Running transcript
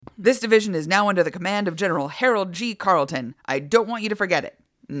This division is now under the command of General Harold G. Carleton. I don't want you to forget it.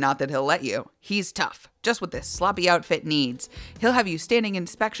 Not that he'll let you. He's tough, just what this sloppy outfit needs. He'll have you standing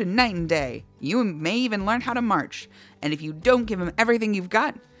inspection night and day. You may even learn how to march. And if you don't give him everything you've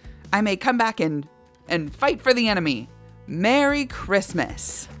got, I may come back and fight for the enemy. Merry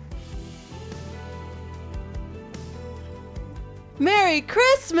Christmas. Merry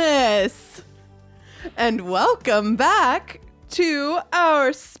Christmas! And welcome back to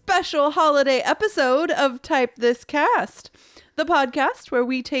our special holiday episode of Type This Cast, the podcast where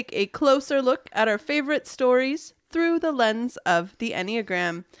we take a closer look at our favorite stories through the lens of the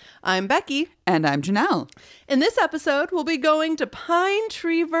Enneagram. I'm Becky. And I'm Janelle. In this episode, we'll be going to Pine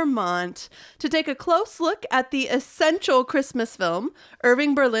Tree, Vermont to take a close look at the essential Christmas film,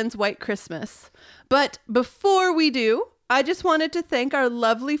 Irving Berlin's White Christmas. But before we do, I just wanted to thank our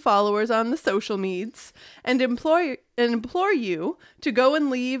lovely followers on the social medias and implore you to go and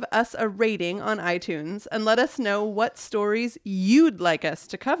leave us a rating on iTunes and let us know what stories you'd like us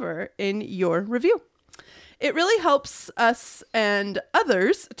to cover in your review. It really helps us and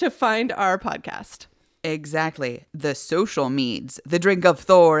others to find our podcast. Exactly. The social meds. The drink of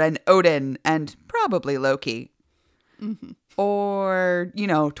Thor and Odin and probably Loki. Mm-hmm. Or,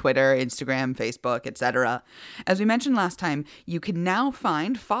 Twitter, Instagram, Facebook, etc. As we mentioned last time, you can now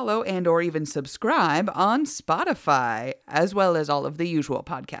find, follow, and or even subscribe on Spotify, as well as all of the usual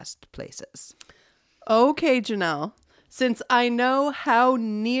podcast places. Okay, Janelle, since I know how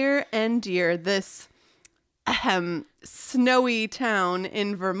near and dear this snowy town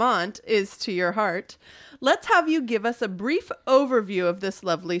in Vermont is to your heart, let's have you give us a brief overview of this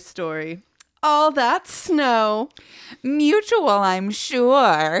lovely story. All that snow. Mutual, I'm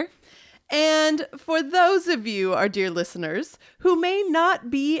sure. And for those of you, our dear listeners, who may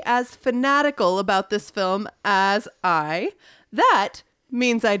not be as fanatical about this film as I, that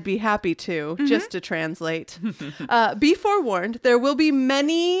means I'd be happy to, just to translate. Be forewarned, there will be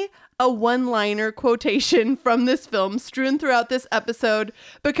many a one-liner quotation from this film strewn throughout this episode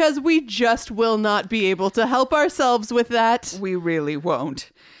because we just will not be able to help ourselves with that. We really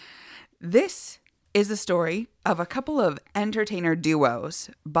won't. This is the story of a couple of entertainer duos,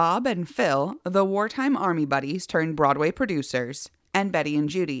 Bob and Phil, the wartime army buddies turned Broadway producers, and Betty and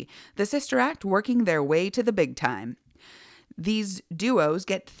Judy, the sister act working their way to the big time. These duos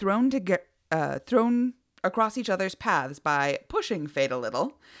get thrown across each other's paths by pushing fate a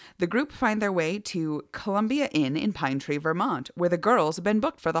little. The group find their way to Columbia Inn in Pine Tree, Vermont, where the girls have been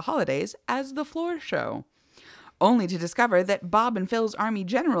booked for the holidays as the floor show. Only to discover that Bob and Phil's army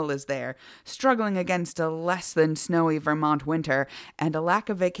general is there, struggling against a less than snowy Vermont winter and a lack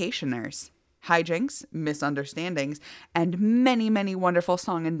of vacationers. Hijinks, misunderstandings, and many, many wonderful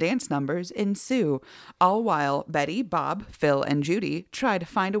song and dance numbers ensue, all while Betty, Bob, Phil, and Judy try to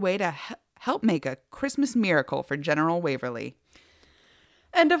find a way to help make a Christmas miracle for General Waverly.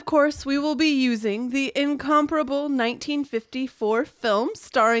 And of course, we will be using the incomparable 1954 film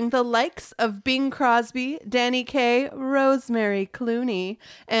starring the likes of Bing Crosby, Danny Kaye, Rosemary Clooney,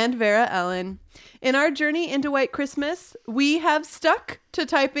 and Vera Ellen. In our journey into White Christmas, we have stuck to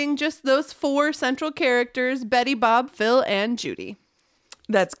typing just those four central characters, Betty, Bob, Phil, and Judy.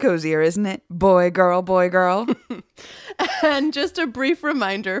 That's cozier, isn't it? Boy, girl, boy, girl. And just a brief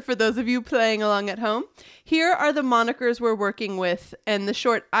reminder for those of you playing along at home, here are the monikers we're working with and the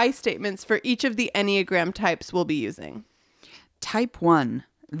short I statements for each of the Enneagram types we'll be using. Type 1,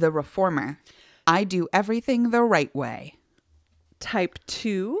 the reformer. I do everything the right way. Type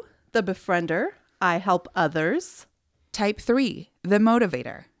 2, the befriender. I help others. Type 3, the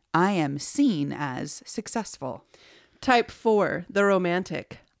motivator. I am seen as successful. Type 4, the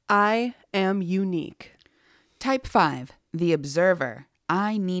romantic. I am unique. Type 5, the observer.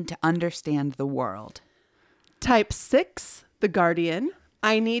 I need to understand the world. Type 6, the guardian.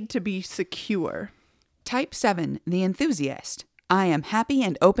 I need to be secure. Type 7, the enthusiast. I am happy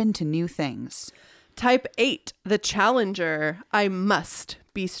and open to new things. Type 8, the challenger. I must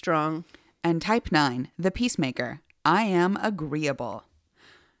be strong. And Type 9, the peacemaker. I am agreeable.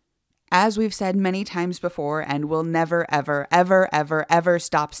 As we've said many times before and will never, ever, ever, ever, ever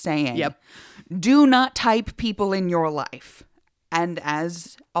stop saying, do not type people in your life. And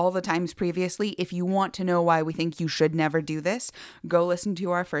as all the times previously, if you want to know why we think you should never do this, go listen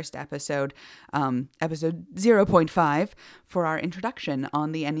to our first episode, episode 0.5, for our introduction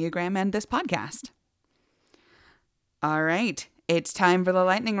on the Enneagram and this podcast. All right, it's time for the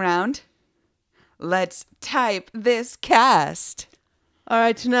lightning round. Let's type this cast. All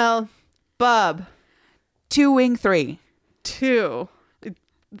right, Janelle. Bob. 2 wing 3. 2.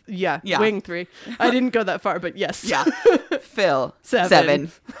 Yeah, Yeah. wing 3. I didn't go that far, but yes. Yeah. Phil,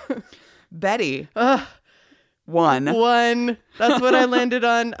 7. Betty, 1. 1. That's what I landed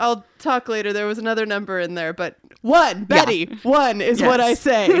on. I'll talk later. There was another number in there, but 1. Betty, 1 is what I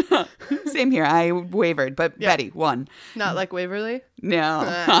say. Same here. I wavered, but Betty, 1. Not like Waverly?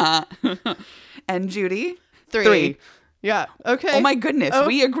 No. And Judy, 3. Yeah. Okay. Oh my goodness.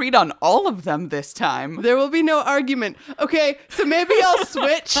 We agreed on all of them this time. There will be no argument. Okay, so maybe I'll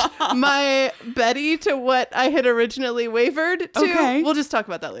switch my Betty to what I had originally wavered to. Okay. We'll just talk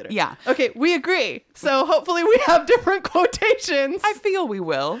about that later. Yeah. Okay, we agree. So hopefully we have different quotations. I feel we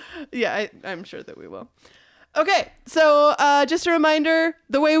will. Yeah, I'm sure that we will. Okay, so just a reminder,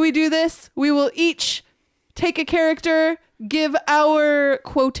 the way we do this, we will each take a character, give our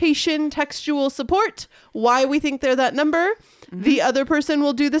quotation textual support, why we think they're that number. The other person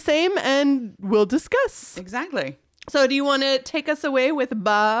will do the same and we'll discuss. Exactly. So do you want to take us away with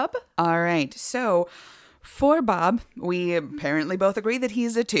Bob? All right. So for Bob, we apparently both agree that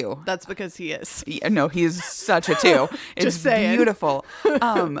he's a 2. That's because he is. Yeah, no, he's such a 2. It's saying. beautiful.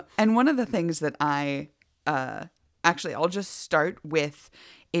 And one of the things that I'll just start with,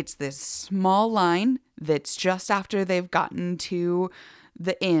 it's this small line that's just after they've gotten to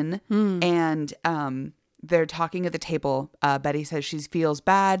the inn and they're talking at the table. Betty says she feels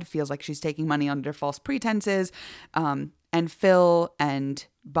bad, feels like she's taking money under false pretenses. And Phil and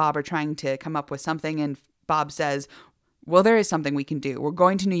Bob are trying to come up with something. And Bob says, well, there is something we can do. We're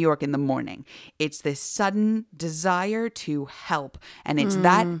going to New York in the morning. It's this sudden desire to help. And it's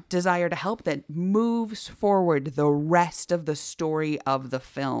that desire to help that moves forward the rest of the story of the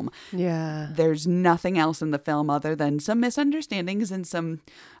film. Yeah. There's nothing else in the film other than some misunderstandings and some,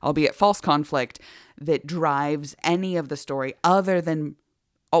 albeit false conflict, that drives any of the story other than,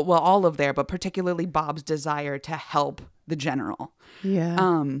 well, all of there, but particularly Bob's desire to help the general. Yeah.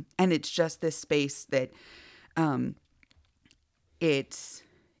 And it's just this space that, it's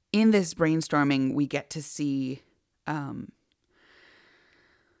in this brainstorming, we get to see him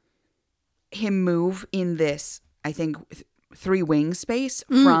move in this, I think, 3-wing space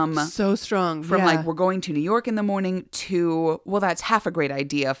from so strong. like, we're going to New York in the morning to, well, that's half a great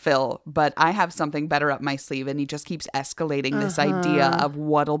idea, Phil, but I have something better up my sleeve. And he just keeps escalating this idea of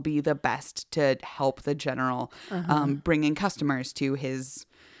what'll be the best to help the general bring in customers to his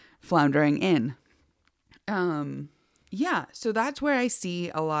floundering inn. Yeah, so that's where I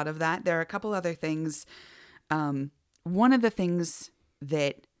see a lot of that. There are a couple other things. One of the things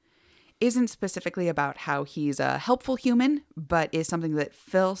that isn't specifically about how he's a helpful human, but is something that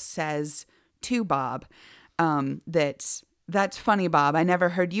Phil says to Bob, that's funny, Bob. I never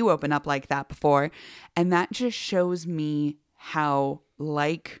heard you open up like that before. And that just shows me how,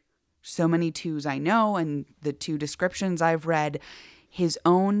 like so many 2s I know and the 2 descriptions I've read, his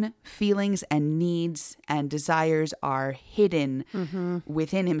own feelings and needs and desires are hidden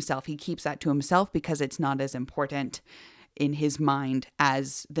within himself. He keeps that to himself because it's not as important in his mind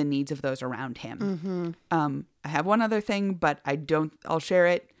as the needs of those around him. I have one other thing, but I'll share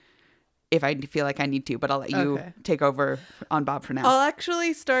it if I feel like I need to, but I'll let you take over on Bob for now. I'll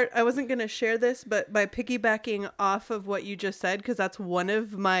actually start, I wasn't going to share this, but by piggybacking off of what you just said, because that's one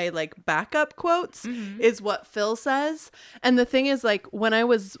of my like backup quotes, is what Phil says. And the thing is, like, when I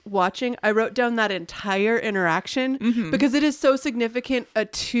was watching, I wrote down that entire interaction because it is so significant, a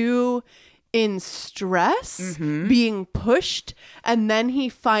 2 in stress, being pushed, and then he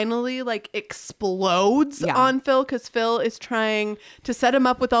finally like explodes on Phil because Phil is trying to set him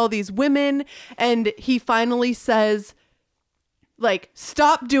up with all these women, and he finally says, like,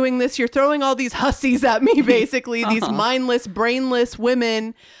 stop doing this, you're throwing all these hussies at me, basically, these mindless, brainless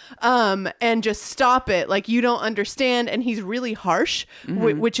women, and just stop it, like, you don't understand. And he's really harsh,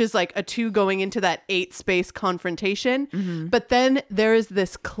 which is like a 2 going into that 8 space confrontation. But then there is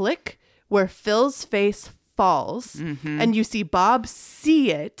this click where Phil's face falls and you see Bob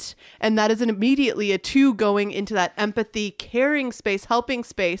see it, and that is immediately a 2 going into that empathy, caring space, helping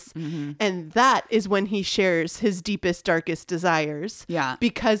space. And that is when he shares his deepest, darkest desires,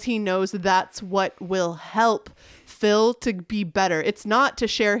 because he knows that's what will help Phil to be better. It's not to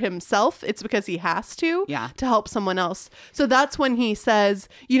share himself, it's because he has to help someone else. So that's when he says,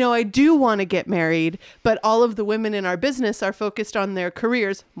 you know, I do want to get married, but all of the women in our business are focused on their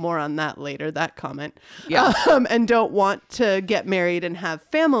careers. More on that later, that comment. And don't want to get married and have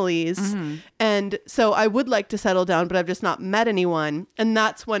families. And so I would like to settle down, but I've just not met anyone. And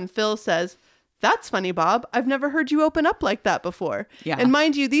that's when Phil says, that's funny, Bob. I've never heard you open up like that before. And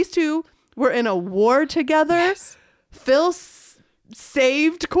mind you, these 2 were in a war together. Phil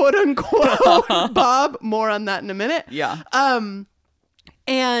saved, quote unquote, Bob. More on that in a minute.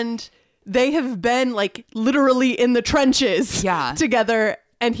 And they have been like literally in the trenches together.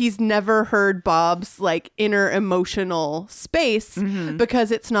 And he's never heard Bob's like inner emotional space because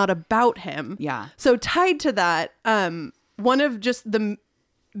it's not about him. Yeah. So tied to that, one of just the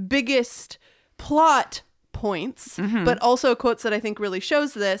biggest plot points, but also quotes that I think really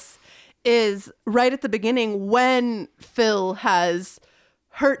shows this is right at the beginning when Phil has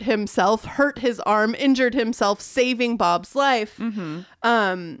hurt himself, hurt his arm, injured himself, saving Bob's life.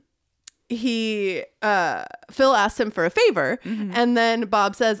 Phil asks him for a favor, and then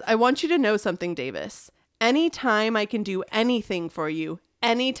Bob says, I want you to know something, Davis. Anytime I can do anything for you,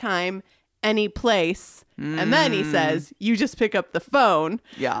 anytime, any place. And then he says, you just pick up the phone,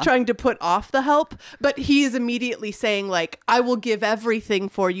 trying to put off the help. But he is immediately saying, like, I will give everything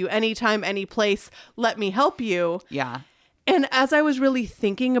for you, anytime, any place. Let me help you. Yeah. And as I was really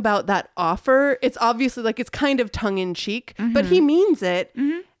thinking about that offer, it's obviously like it's kind of tongue in cheek, but he means it.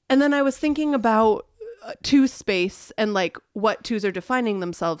 And then I was thinking about two space and like what twos are defining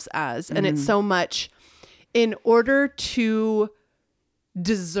themselves as. And it's so much in order to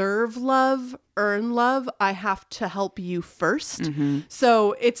deserve love, earn love, I have to help you first.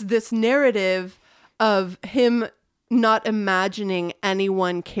 So it's this narrative of him not imagining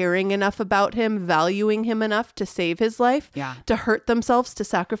anyone caring enough about him, valuing him enough to save his life, to hurt themselves, to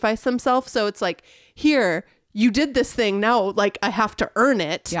sacrifice themselves. So it's like, here, you did this thing. Now, like, I have to earn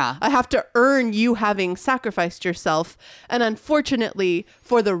it. I have to earn you having sacrificed yourself. And unfortunately,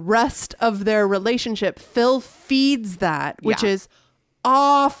 for the rest of their relationship, Phil feeds that, which is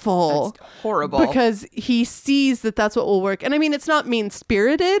awful. That's horrible. Because he sees that that's what will work. And I mean, it's not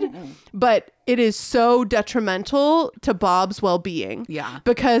mean-spirited, but it is so detrimental to Bob's well-being.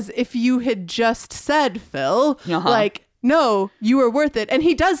 Because if you had just said, Phil, like, no, you were worth it. And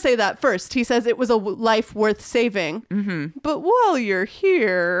he does say that first. He says it was a life worth saving. But while you're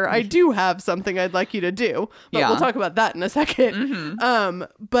here, I do have something I'd like you to do. But we'll talk about that in a second.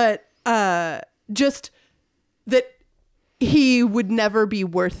 But just that he would never be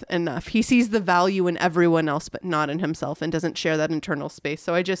worth enough. He sees the value in everyone else, but not in himself, and doesn't share that internal space.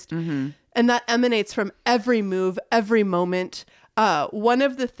 So I just, and that emanates from every move, every moment. One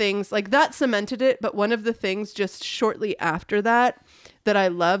of the things like that cemented it, but one of the things just shortly after that I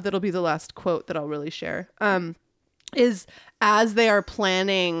love, that'll be the last quote that I'll really share, is as they are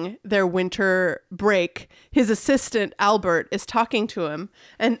planning their winter break, his assistant Albert is talking to him,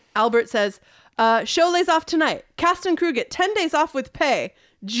 and Albert says, show lays off tonight. Cast and crew get 10 days off with pay.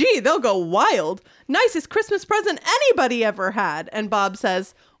 Gee, they'll go wild. Nicest Christmas present anybody ever had. And Bob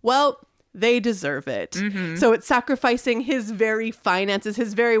says, well, they deserve it. So it's sacrificing his very finances,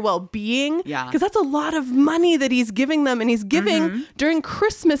 his very well-being. Because that's a lot of money that he's giving them. And he's giving, during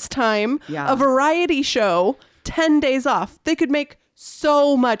Christmas time, a variety show, 10 days off. They could make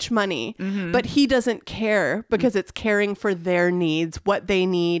so much money, but he doesn't care because it's caring for their needs, what they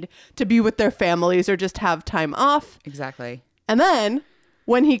need to be with their families or just have time off. Exactly. And then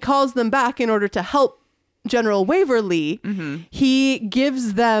when he calls them back in order to help General Waverly, he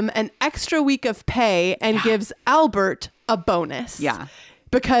gives them an extra week of pay and gives Albert a bonus.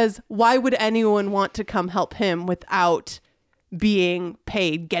 Because why would anyone want to come help him without being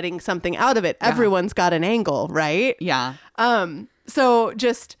paid, getting something out of it? Everyone's got an angle, right? So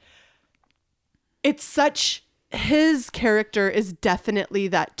just, it's such, his character is definitely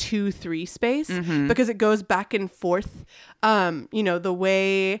that 2-3 space because it goes back and forth. You know, the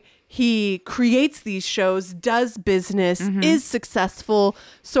way he creates these shows, does business, is successful,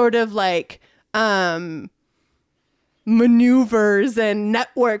 sort of like maneuvers and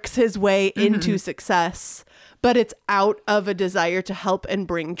networks his way into success. But it's out of a desire to help and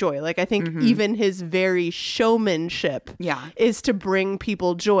bring joy. Like, I think even his very showmanship is to bring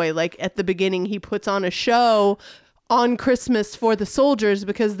people joy. Like, at the beginning, he puts on a show on Christmas for the soldiers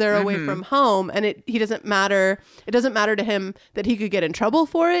because they're away from home. And it doesn't matter to him that he could get in trouble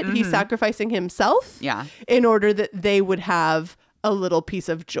for it. He's sacrificing himself in order that they would have a little piece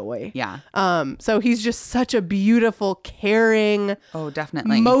of joy. So he's just such a beautiful, caring,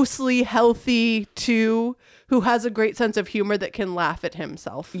 definitely, mostly healthy too, who has a great sense of humor that can laugh at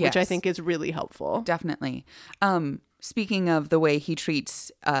himself, which I think is really helpful. Definitely. Speaking of the way he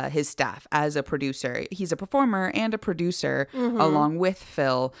treats his staff as a producer, he's a performer and a producer along with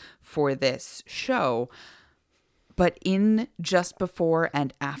Phil for this show. But in just before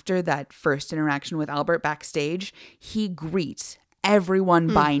and after that first interaction with Albert backstage, he greets everyone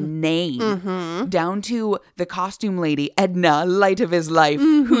by name, down to the costume lady, Edna, light of his life,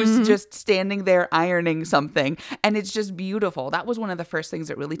 who's just standing there ironing something. And it's just beautiful. That was one of the first things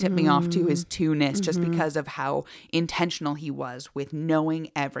that really tipped me off to his two-ness, just because of how intentional he was with knowing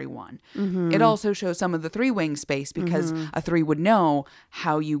everyone. It also shows some of the three-wing space, because a three would know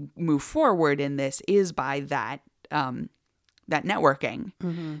how you move forward in this is by that networking.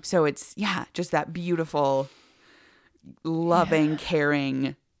 So it's, just that beautiful, loving,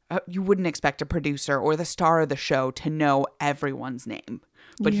 caring. You wouldn't expect a producer or the star of the show to know everyone's name,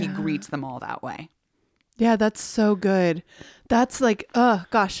 but he greets them all that way. Yeah, that's so good. That's like, oh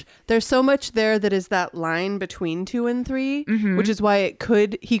gosh, there's so much there that is that line between 2 and 3, which is why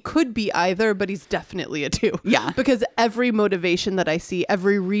he could be either, but he's definitely a 2. Yeah. Because every motivation that I see,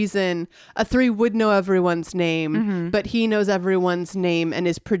 every reason, a 3 would know everyone's name, but he knows everyone's name and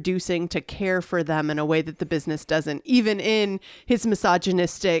is producing to care for them in a way that the business doesn't, even in his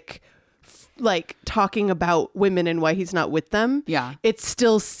misogynistic, like talking about women and why he's not with them. Yeah. It's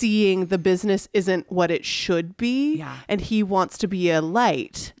still seeing the business isn't what it should be. Yeah. And he wants to be a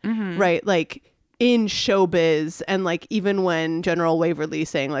light, right? Like in showbiz. And like, even when General Waverly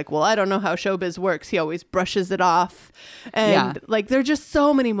saying like, well, I don't know how showbiz works, he always brushes it off. And like, there are just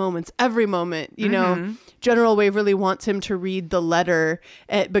so many moments, every moment, you know, General Waverly wants him to read the letter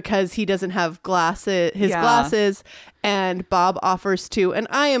because he doesn't have glasses. And Bob offers to, and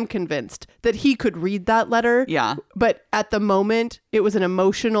I am convinced that he could read that letter. Yeah. But at the moment, it was an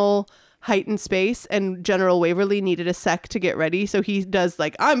emotional, heightened space, and General Waverly needed a sec to get ready. So he does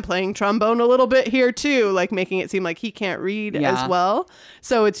like, I'm playing trombone a little bit here too, like making it seem like he can't read as well.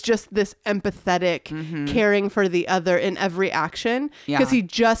 So it's just this empathetic caring for the other in every action, because he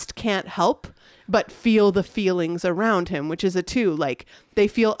just can't help but feel the feelings around him, which is a 2. Like, they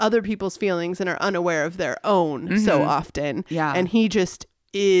feel other people's feelings and are unaware of their own so often. Yeah. And he just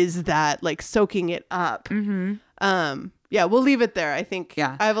is that, like, soaking it up. Yeah, we'll leave it there. I think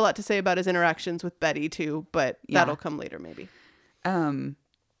I have a lot to say about his interactions with Betty too, but that'll come later maybe.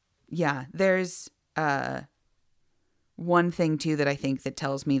 There's one thing too that I think that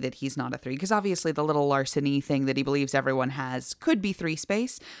tells me that he's not a 3, because obviously the little larceny thing that he believes everyone has could be 3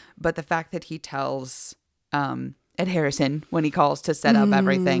 space, but the fact that he tells Ed Harrison when he calls to set up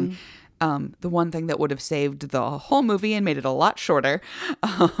everything, the one thing that would have saved the whole movie and made it a lot shorter,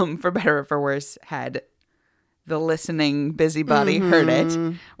 for better or for worse, had the listening busybody heard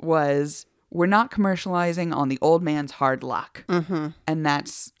it, was, we're not commercializing on the old man's hard luck. And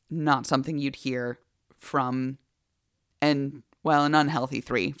that's not something you'd hear from an unhealthy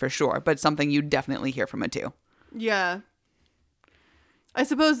 3 for sure, but something you definitely hear from a 2. Yeah. I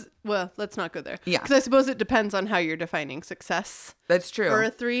suppose, well, let's not go there. Yeah. Because I suppose it depends on how you're defining success. That's true. For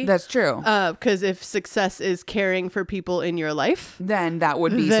a 3. That's true. Because if success is caring for people in your life, then that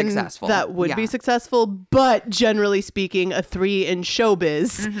would be successful. That would be successful. But generally speaking, a 3 in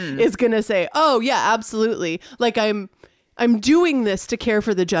showbiz is going to say, oh, yeah, absolutely. Like, I'm doing this to care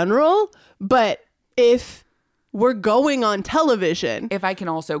for the general, but if we're going on television, if I can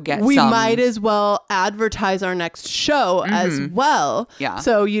also get we might as well advertise our next show as well. Yeah.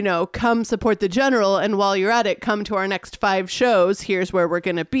 So, you know, come support the general, and while you're at it, come to our next 5 shows. Here's where we're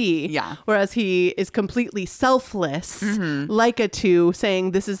going to be. Yeah. Whereas he is completely selfless, like a 2,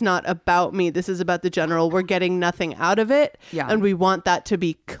 saying, this is not about me. This is about the general. We're getting nothing out of it. Yeah. And we want that to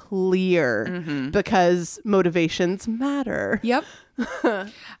be clear because motivations matter. Yep.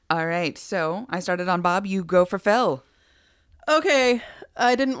 All right. So I started on Bob. You go for Phil. Okay.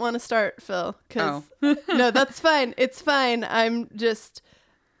 I didn't want to start, Phil, because no, that's fine. It's fine. I'm just...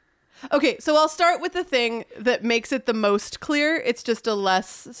 Okay, so I'll start with the thing that makes it the most clear. It's just a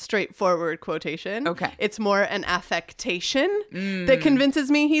less straightforward quotation. Okay. It's more an affectation that convinces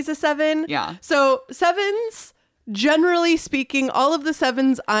me he's a 7. Yeah. So 7s... Generally speaking, all of the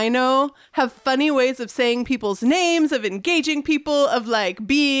 7s I know have funny ways of saying people's names, of engaging people, of like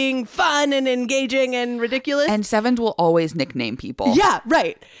being fun and engaging and ridiculous. And 7s will always nickname people. Yeah,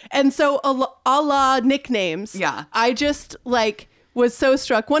 right. And so a la nicknames. Yeah. I just like was so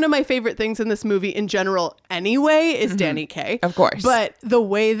struck. One of my favorite things in this movie in general anyway is Danny Kaye. Of course. But the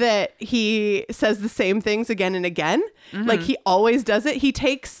way that he says the same things again and again, like he always does it. He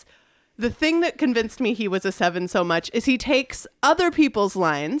takes... The thing that convinced me he was a 7 so much is he takes other people's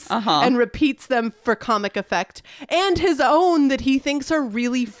lines and repeats them for comic effect, and his own that he thinks are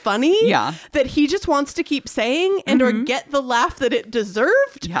really funny, that he just wants to keep saying and or get the laugh that it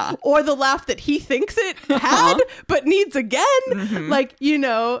deserved, or the laugh that he thinks it had but needs again. Like, you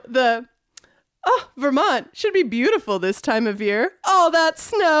know, Oh, Vermont should be beautiful this time of year. All that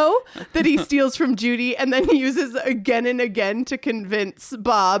snow that he steals from Judy and then uses again and again to convince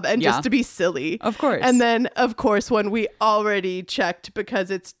Bob and just to be silly. Of course. And then, of course, when we already checked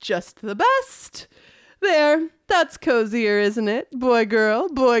because it's just the best. There. That's cozier, isn't it? Boy, girl,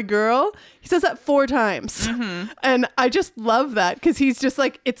 boy, girl. He says that 4 times. And I just love that because he's just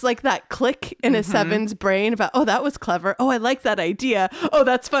like, it's like that click in a Seven's brain about, oh, that was clever. Oh, I like that idea. Oh,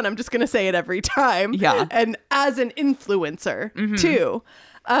 that's fun. I'm just going to say it every time. Yeah. And as an influencer, too.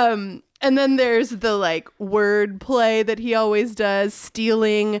 And then there's the like word play that he always does,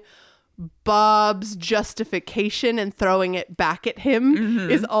 stealing Bob's justification and throwing it back at him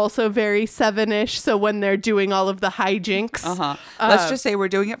is also very Seven-ish. So when they're doing all of the hijinks, Let's just say we're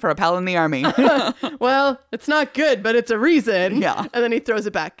doing it for a pal in the army. well, it's not good, but it's a reason. Yeah. And then he throws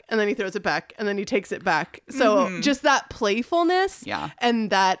it back, and then he throws it back, and then he takes it back. So just that playfulness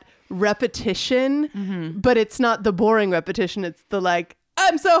and that repetition, but it's not the boring repetition. It's the like,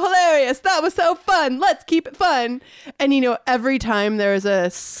 I'm so hilarious. That was so fun. Let's keep it fun. And, you know, every time there's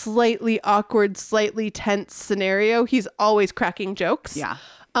a slightly awkward, slightly tense scenario, he's always cracking jokes. Yeah.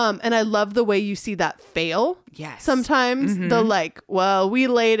 And I love the way you see that fail. Yes. Sometimes the like, well, we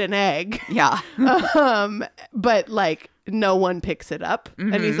laid an egg. Yeah. But like no one picks it up.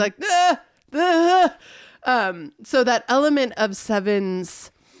 And he's like, so that element of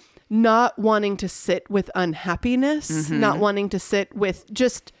Seven's not wanting to sit with unhappiness, not wanting to sit with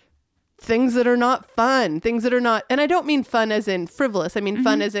just things that are not fun, things that are not, and I don't mean fun as in frivolous. I mean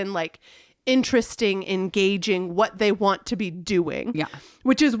fun as in like interesting, engaging, what they want to be doing. Yeah.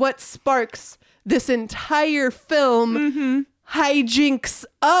 Which is what sparks this entire film hijinks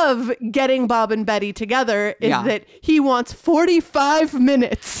of getting Bob and Betty together is that he wants 45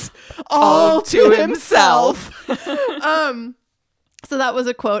 minutes all to himself. So that was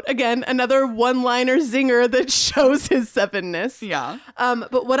a quote. Again, another one-liner zinger that shows his Sevenness. Yeah.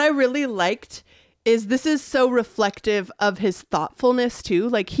 But what I really liked is this is so reflective of his thoughtfulness too.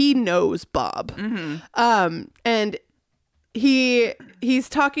 Like he knows Bob. And he's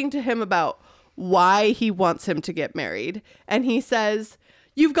talking to him about why he wants him to get married. And he says,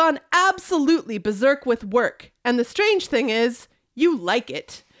 "You've gone absolutely berserk with work. And the strange thing is, you like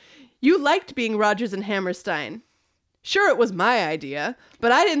it. You liked being Rodgers and Hammerstein. Sure, it was my idea,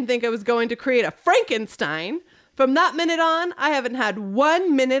 but I didn't think I was going to create a Frankenstein. From that minute on, I haven't had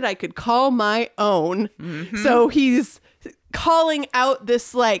 1 minute I could call my own." So he's calling out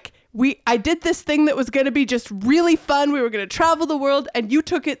this like, I did this thing that was going to be just really fun. We were going to travel the world, and you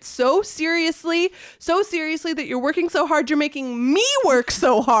took it so seriously that you're working so hard, you're making me work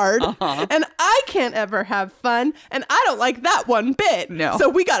so hard, and I can't ever have fun, and I don't like that one bit. No. So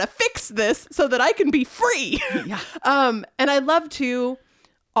we got to fix this so that I can be free. Yeah. And I love too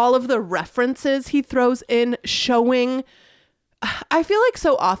all of the references he throws in showing. I feel like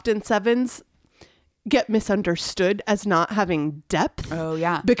so often Sevens get misunderstood as not having depth. Oh,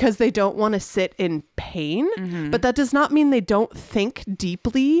 yeah. Because they don't want to sit in pain. But that does not mean they don't think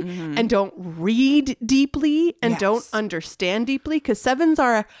deeply and don't read deeply and don't understand deeply. Because Sevens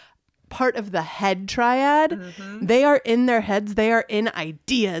are part of the head triad. They are in their heads. They are in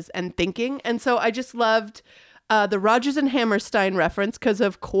ideas and thinking. And so I just loved the Rodgers and Hammerstein reference because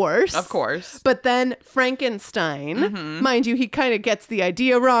of course. But then Frankenstein, mind you, he kind of gets the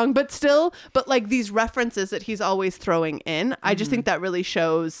idea wrong, but like these references that he's always throwing in, I just think that really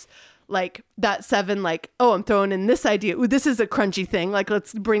shows like that Seven, like, oh, I'm throwing in this idea. Ooh, this is a crunchy thing. Like,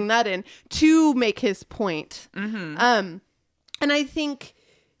 let's bring that in to make his point. And I think,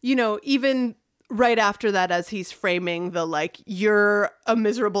 you know, even right after that, as he's framing the like, you're a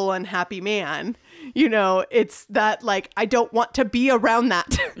miserable, unhappy man, you know, it's that like, I don't want to be around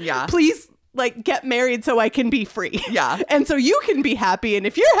that. Yeah. Please, like, get married so I can be free. Yeah. And so you can be happy. And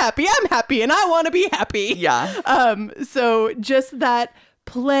if you're happy, I'm happy. And I want to be happy. Yeah. So just that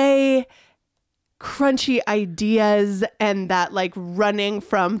play, crunchy ideas, and that like running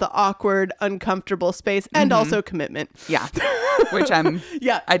from the awkward, uncomfortable space, and also commitment. Yeah. Which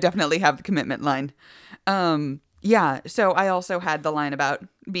I definitely have the commitment line. Yeah. So I also had the line about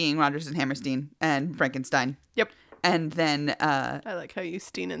being Rodgers and Hammerstein and Frankenstein. Yep. And then I like how you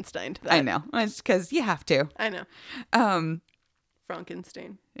Steen and Stein to that. I know. It's because you have to. I know.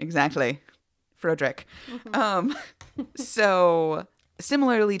 Frankenstein. Exactly. Frederick. So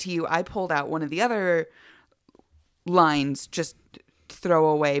similarly to you, I pulled out one of the other lines, just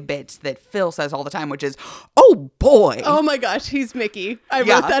throwaway bits that Phil says all the time, which is, "Oh boy." Oh my gosh, he's Mickey. I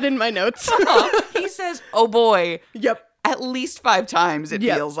wrote that in my notes. He says, "Oh boy." Yep. At least 5 times it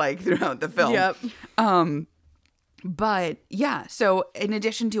feels like throughout the film. Yep. But yeah, so in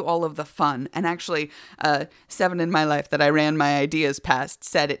addition to all of the fun, and actually 7 in my life that I ran my ideas past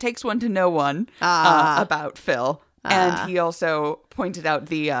said it takes one to know one about Phil. And he also pointed out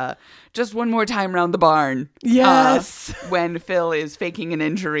the just one more time round the barn. Yes. When Phil is faking an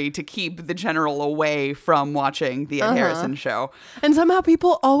injury to keep the general away from watching the Ed Harrison show. And somehow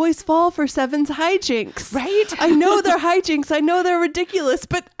people always fall for Seven's hijinks. Right? I know they're hijinks. I know they're ridiculous,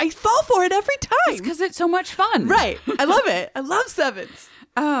 but I fall for it every time. Because it's so much fun. Right. I love it. I love Sevens.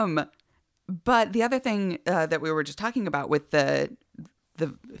 But the other thing that we were just talking about with the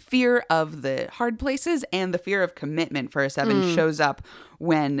fear of the hard places and the fear of commitment for a 7 shows up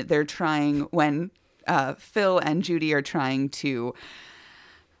when Phil and Judy are trying to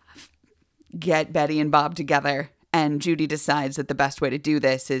get Betty and Bob together, and Judy decides that the best way to do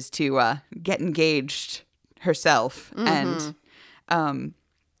this is to get engaged herself. And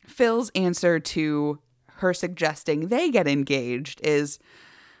Phil's answer to her suggesting they get engaged is,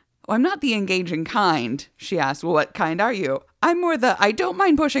 "Well, I'm not the engaging kind." She asks, "Well, what kind are you?" "I'm more I don't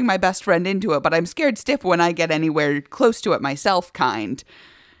mind pushing my best friend into it, but I'm scared stiff when I get anywhere close to it myself kind."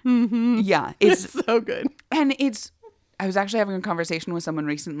 Mm-hmm. Yeah. It's so good. And I was actually having a conversation with someone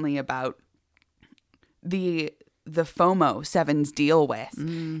recently about the FOMO 7s deal with.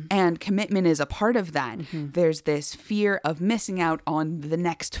 And commitment is a part of that. There's this fear of missing out on the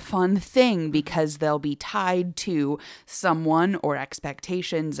next fun thing because they'll be tied to someone or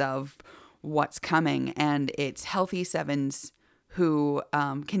expectations of what's coming. And it's healthy 7s who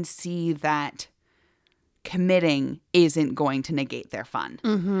can see that committing isn't going to negate their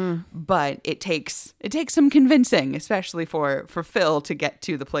fun. But it takes some convincing, especially for Phil, to get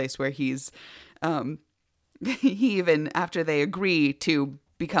to the place where he's he even, after they agree to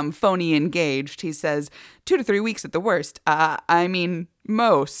become phony engaged, he says 2 to 3 weeks at the worst. I mean,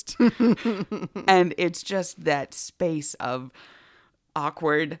 most. And it's just that space of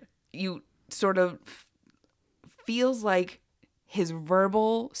awkward. You sort of feels like his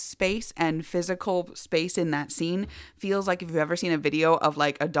verbal space and physical space in that scene feels like if you've ever seen a video of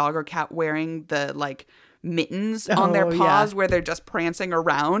like a dog or cat wearing the like mittens on their paws where they're just prancing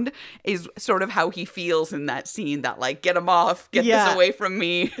around, is sort of how he feels in that scene, that like, get him off, get this away from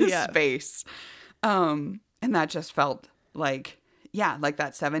me space. And that just felt like, like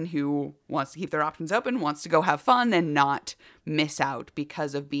that 7 who wants to keep their options open, wants to go have fun and not miss out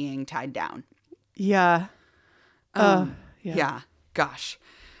because of being tied down. Yeah. Gosh.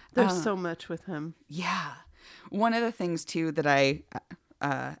 There's so much with him. Yeah. One of the things too that I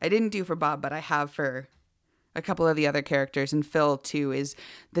didn't do for Bob, but I have for a couple of the other characters, and Phil too, is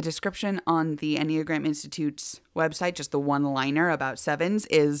the description on the Enneagram Institute's website, just the one-liner about 7s,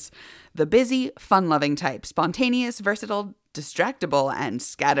 is the busy, fun-loving type, spontaneous, versatile, distractible, and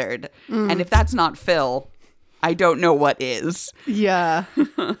scattered. And if that's not Phil, I don't know what is. Yeah.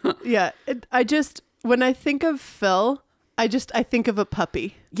 Yeah. When I think of Phil, I think of a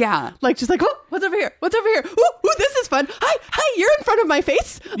puppy. Yeah. Like, just like, oh, what's over here? What's over here? Ooh, this is fun. Hi, you're in front of my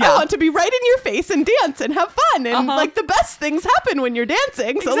face. Yeah. I want to be right in your face and dance and have fun. And like the best things happen when you're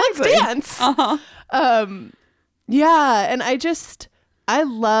dancing. So let's dance. Yeah. And I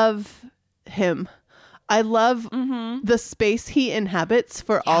love him. I love the space he inhabits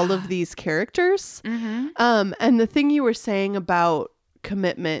for all of these characters. And the thing you were saying about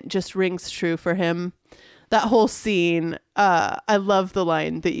commitment just rings true for him. That whole scene, I love the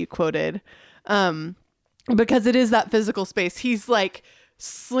line that you quoted, because it is that physical space. He's like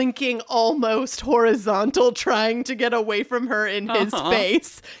slinking almost horizontal, trying to get away from her in his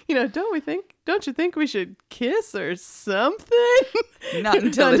face. You know, don't you think we should kiss or something? Not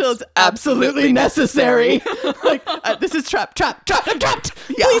until it's absolutely necessary. Like, this is I'm trapped.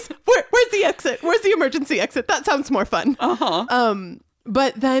 Yeah. Please, where's the exit? Where's the emergency exit? That sounds more fun.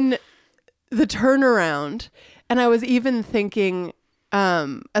 But then the turnaround, and I was even thinking,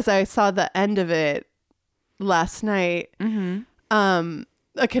 as I saw the end of it last night,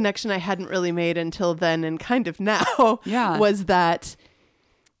 a connection I hadn't really made until then and kind of now was that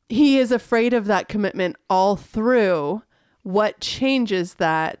he is afraid of that commitment all through. What changes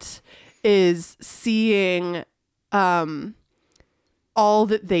that is seeing all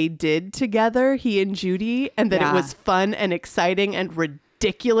that they did together, he and Judy, and that it was fun and exciting and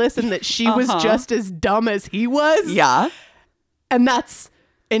ridiculous, and that she was just as dumb as he was. Yeah. And that's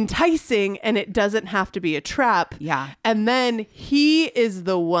enticing, and it doesn't have to be a trap. Yeah. And then he is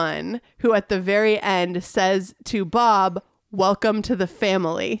the one who at the very end says to Bob, welcome to the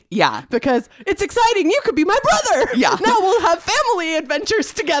family. Yeah. Because it's exciting. You could be my brother. Yeah. Now we'll have family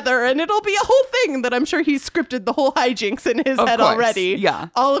adventures together, and it'll be a whole thing that I'm sure he's scripted the whole hijinks in his head course. already. Yeah.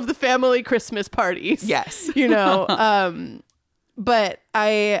 All of the family Christmas parties. Yes. You know, but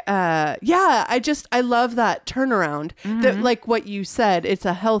I love that turnaround. That, like what you said, it's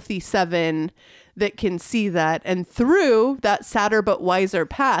a healthy 7 that can see that, and through that sadder but wiser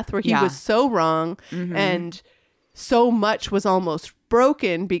path where he was so wrong and so much was almost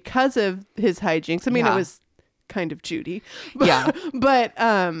broken because of his hijinks. I mean, it was kind of Judy, but, but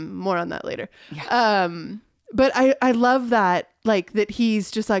more on that later. Yeah. But I love that, like, that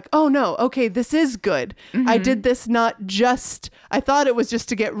he's just like, oh no, okay, this is good. I did this not just, I thought it was just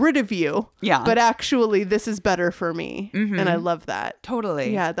to get rid of you. Yeah. But actually this is better for me. And I love that.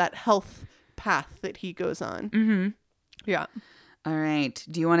 Totally. Yeah, that health path that he goes on. Yeah. All right.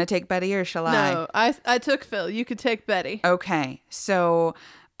 Do you want to take Betty or shall I? No, I took Phil. You could take Betty. Okay. So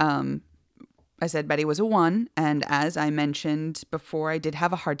I said Betty was a 1. And as I mentioned before, I did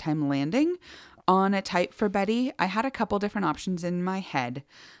have a hard time landing on a type for Betty. I had a couple different options in my head.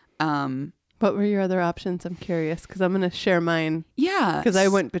 What were your other options? I'm curious because I'm going to share mine. Yeah. Because I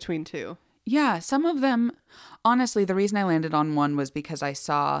went between 2. Yeah. Some of them, honestly, the reason I landed on 1 was because I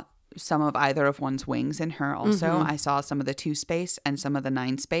saw some of either of 1's wings in her also. I saw some of the 2 space and some of the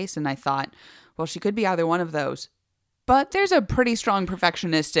 9 space. And I thought, well, she could be either one of those. But there's a pretty strong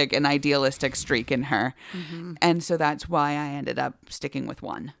perfectionistic and idealistic streak in her. And so that's why I ended up sticking with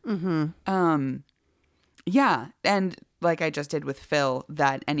 1. Yeah. And like I just did with Phil,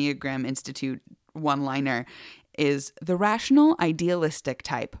 that Enneagram Institute one-liner is the rational, idealistic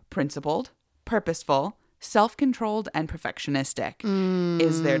type, principled, purposeful, self-controlled, and perfectionistic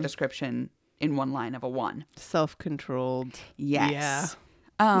is their description in one line of a 1. Self-controlled. Yes.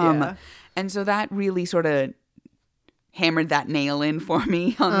 Yeah. And so that really sort of hammered that nail in for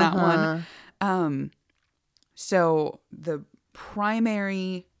me on that one. So the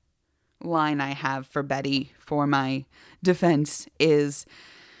primary line I have for Betty for my defense is,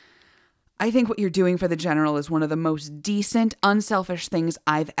 I think what you're doing for the general is one of the most decent, unselfish things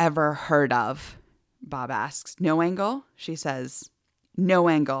I've ever heard of. Bob asks, no angle? She says, no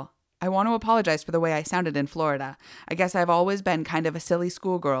angle. I want to apologize for the way I sounded in Florida. I guess I've always been kind of a silly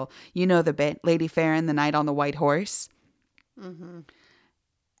schoolgirl. You know the bit, Lady Farron, the Knight on the White Horse.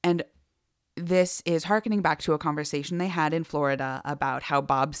 And this is hearkening back to a conversation they had in Florida about how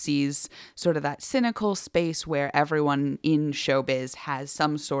Bob sees sort of that cynical space where everyone in showbiz has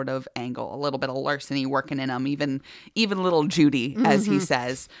some sort of angle, a little bit of larceny working in them, even little Judy, as he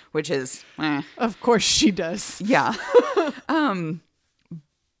says, which is, Of course she does. yeah.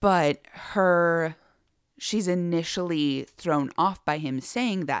 But she's initially thrown off by him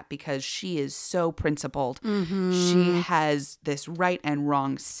saying that because she is so principled. She has this right and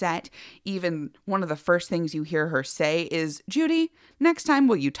wrong set. Even one of the first things you hear her say is, Judy, next time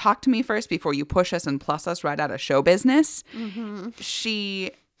will you talk to me first before you push us and plus us right out of show business?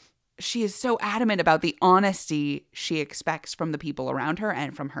 She is so adamant about the honesty she expects from the people around her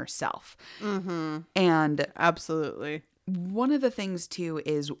and from herself. And Absolutely. one of the things too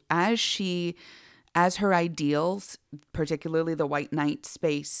is as her ideals, particularly the White Knight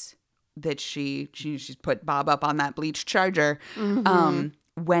space that she's put Bob up on that bleached charger,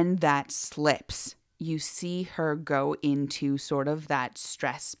 when that slips, you see her go into sort of that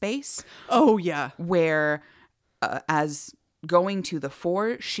stress space. Oh, yeah. Where as going to the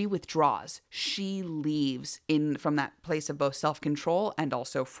 4, she withdraws. She leaves from that place of both self-control and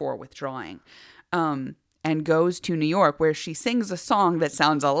also for withdrawing. And goes to New York, where she sings a song that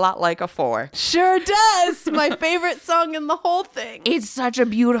sounds a lot like a 4. Sure does. My favorite song in the whole thing. It's such a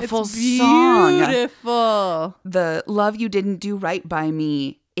beautiful song. Beautiful. The Love You Didn't Do Right By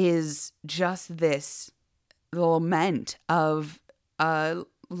Me is just this lament of a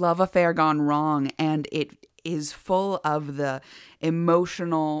love affair gone wrong, and it is full of the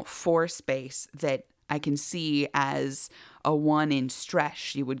emotional 4 space that I can see as a 1 in stress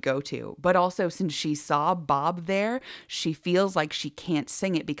she would go to. But also, since she saw Bob there, she feels like she can't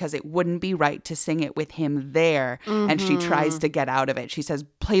sing it because it wouldn't be right to sing it with him there. And she tries to get out of it. She says,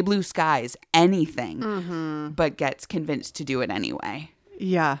 play Blue Skies, anything, but gets convinced to do it anyway.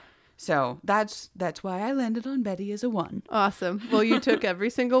 Yeah. So that's why I landed on Betty as a 1. Awesome. Well, you took every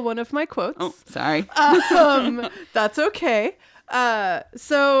single one of my quotes. Oh, sorry. That's okay.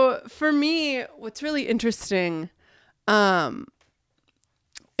 So for me, what's really interesting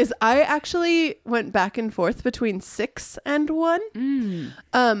is I actually went back and forth between 6 and 1.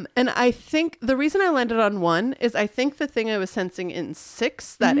 And I think the reason I landed on 1 is I think the thing I was sensing in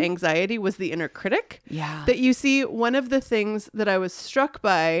 6, that anxiety, was the inner critic. Yeah. That you see, one of the things that I was struck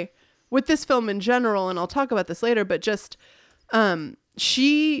by with this film in general, and I'll talk about this later, but just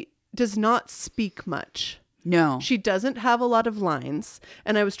she does not speak much. No. She doesn't have a lot of lines.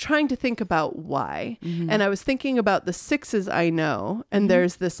 And I was trying to think about why. And I was thinking about the 6s I know. And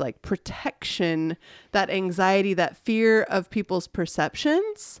there's this like protection, that anxiety, that fear of people's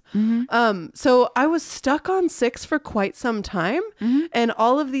perceptions. So I was stuck on 6 for quite some time. And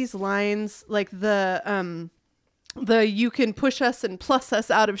all of these lines, like the you can push us and plus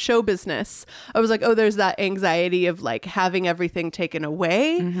us out of show business. I was like, oh, there's that anxiety of like having everything taken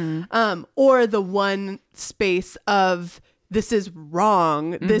away. Or the one space of this is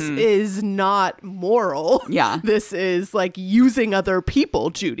wrong. This is not moral. Yeah. This is like using other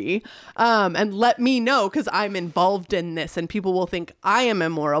people, Judy. And let me know because I'm involved in this and people will think I am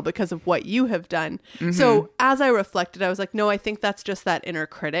immoral because of what you have done. So as I reflected, I was like, no, I think that's just that inner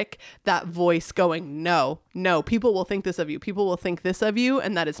critic, that voice going, no, people will think this of you. People will think this of you.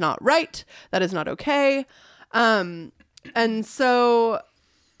 And that is not right. That is not okay. And so,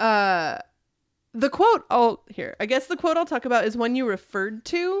 the quote I guess the quote I'll talk about is one you referred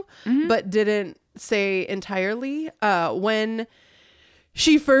to, but didn't say entirely. When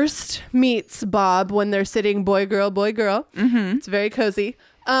she first meets Bob, when they're sitting boy, girl, it's very cozy.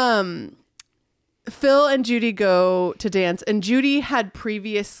 Phil and Judy go to dance, and Judy had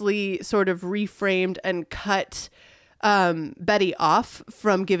previously sort of reframed and cut Betty off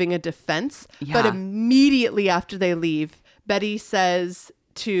from giving a defense. But immediately after they leave, Betty says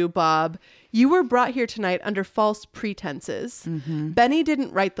to Bob, "You were brought here tonight under false pretenses. Benny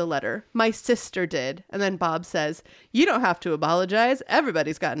didn't write the letter. My sister did." And then Bob says, "You don't have to apologize.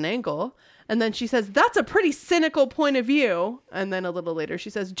 Everybody's got an angle." And then she says, "That's a pretty cynical point of view." And then a little later she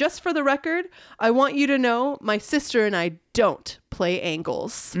says, "Just for the record, I want you to know my sister and I don't play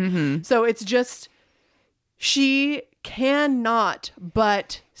angles." So it's just, she cannot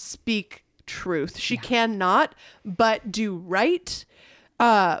but speak truth. She cannot but do right.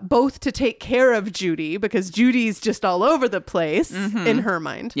 Both to take care of Judy, because Judy's just all over the place in her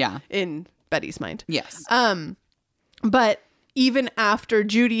mind. Yeah. In Betty's mind. Yes. But even after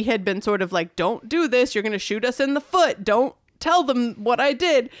Judy had been sort of like, don't do this, you're going to shoot us in the foot, don't tell them what I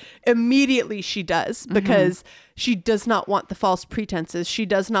did, immediately she does, because she does not want the false pretenses. She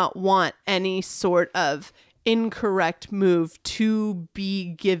does not want any sort of incorrect move to be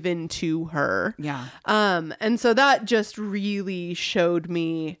given to her. Yeah. And so that just really showed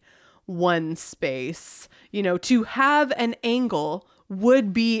me one space, to have an angle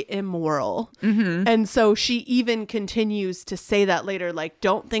would be immoral. And so she even continues to say that later, like,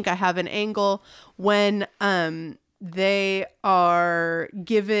 don't think I have an angle, when they are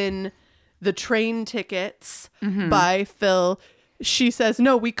given the train tickets by Phil. She says,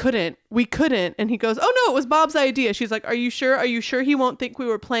 "No, we couldn't. And he goes, "Oh no, it was Bob's idea." She's like, Are you sure he won't think we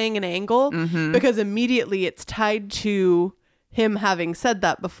were playing an angle?" Because immediately it's tied to him having said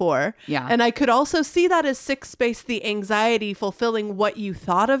that before. Yeah. And I could also see that as 6 space, the anxiety fulfilling what you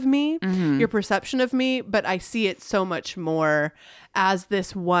thought of me, your perception of me. But I see it so much more as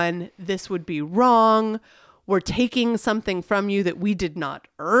this would be wrong. We're taking something from you that we did not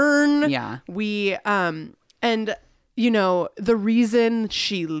earn. Yeah. And the reason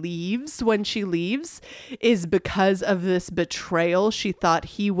she leaves when she leaves is because of this betrayal. She thought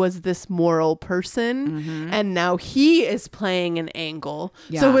he was this moral person, and now he is playing an angle.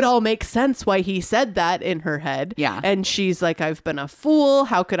 Yeah. So it all makes sense why he said that in her head. Yeah. And she's like, I've been a fool.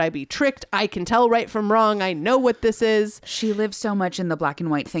 How could I be tricked? I can tell right from wrong. I know what this is. She lives so much in the black and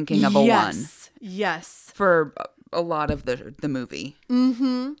white thinking of a one. Yes. For a lot of the movie.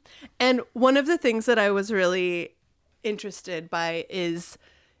 And one of the things that I was really interested by is,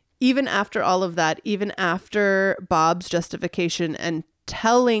 even after all of that, even after Bob's justification and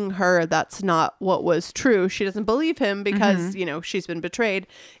telling her that's not what was true, she doesn't believe him because she's been betrayed.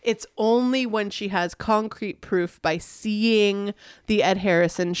 It's only when she has concrete proof, by seeing the Ed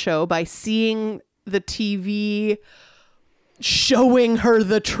Harrison show, by seeing the TV showing her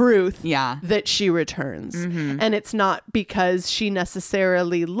the truth, that she returns. And it's not because she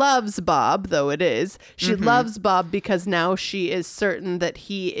necessarily loves Bob, though it is. She loves Bob because now she is certain that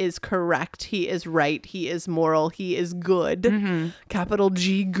he is correct, he is right, he is moral, he is good, capital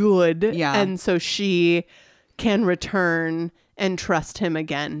G good. And so she can return and trust him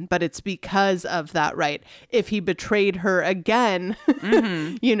again, but it's because of that right. If he betrayed her again,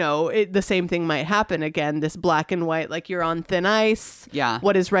 you know, the same thing might happen again. This black and white, like you're on thin ice. Yeah.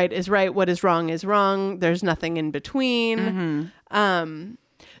 What is right is right. What is wrong. There's nothing in between.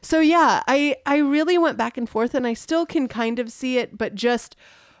 So yeah, I really went back and forth, and I still can kind of see it, but just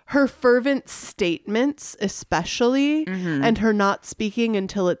her fervent statements, especially, and her not speaking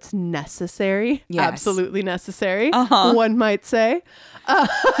until it's necessary. Yes. Absolutely necessary, one might say.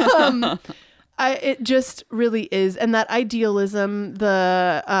 It just really is. And that idealism,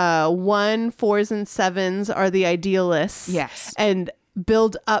 the 1, 4s, and 7s are the idealists. Yes. And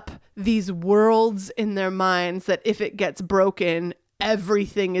build up these worlds in their minds that if it gets broken,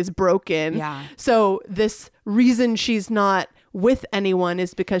 everything is broken. Yeah. So this reason she's not with anyone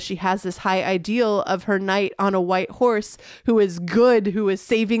is because she has this high ideal of her knight on a white horse who is good, who is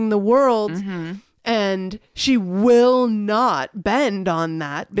saving the world. And she will not bend on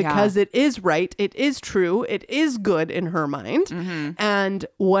that because it is right. It is true. It is good in her mind. And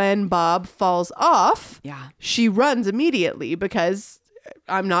when Bob falls off, she runs immediately because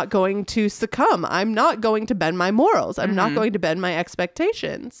I'm not going to succumb. I'm not going to bend my morals. I'm not going to bend my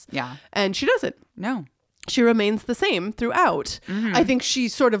expectations. Yeah. And she doesn't. No. She remains the same throughout. I think she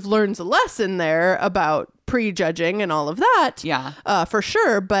sort of learns a lesson there about prejudging and all of that. Yeah. For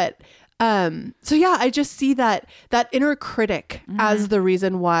sure. But so yeah, I just see that inner critic as the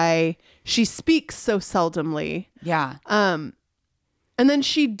reason why she speaks so seldomly. Yeah. And then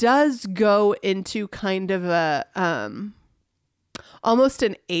she does go into kind of a almost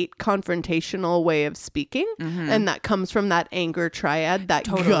an 8 confrontational way of speaking. And that comes from that anger triad, that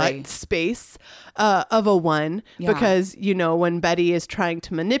gut space of a 1. Because, you know, when Betty is trying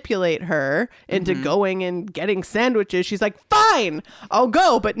to manipulate her into going and getting sandwiches, she's like, fine, I'll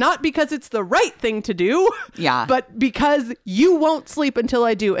go, but not because it's the right thing to do. Yeah. But because you won't sleep until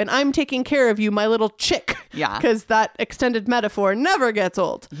I do. And I'm taking care of you, my little chick. Yeah. Because that extended metaphor never gets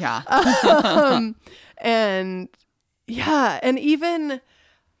old. Yeah. And yeah, and even,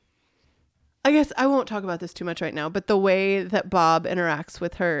 I guess I won't talk about this too much right now, but the way that Bob interacts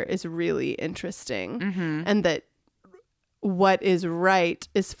with her is really interesting. And that what is right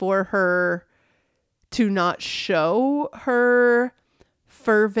is for her to not show her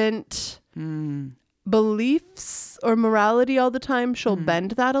fervent beliefs or morality all the time. She'll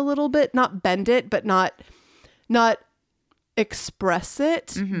bend that a little bit, not bend it, but not express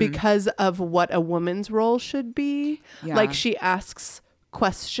it because of what a woman's role should be. Like she asks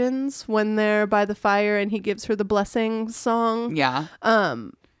questions when they're by the fire and he gives her the blessing song.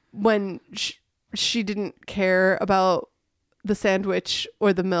 When she didn't care about the sandwich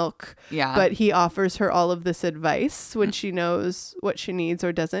or the milk, but he offers her all of this advice when she knows what she needs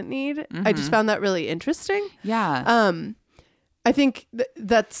or doesn't need. I just found that really interesting. I think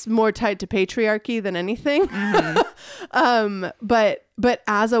that's more tied to patriarchy than anything. But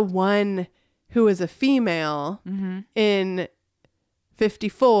as a 1 who is a female in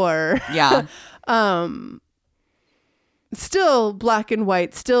 54, still black and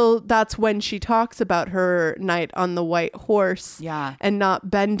white, still that's when she talks about her knight on the white horse and not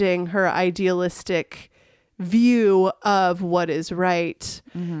bending her idealistic view of what is right,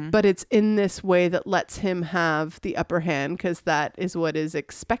 but it's in this way that lets him have the upper hand because that is what is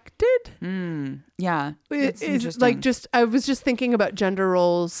expected. It's interesting. like I was just thinking about gender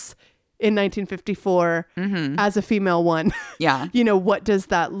roles in 1954 as a female 1. You know, what does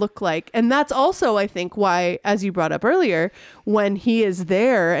that look like? And that's also, I think, why, as you brought up earlier, when he is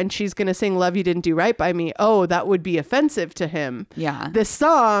there and she's going to sing Love You Didn't Do Right By Me, that would be offensive to him. This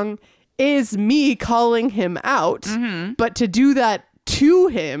song is me calling him out, but to do that to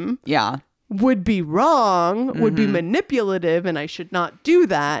him would be wrong, would be manipulative, and I should not do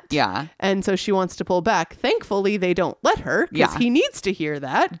that. And so she wants to pull back. Thankfully, they don't let her because he needs to hear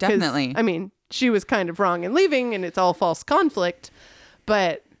that. Definitely. I mean, she was kind of wrong in leaving and it's all false conflict,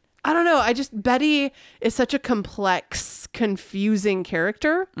 but I don't know. Betty is such a complex, confusing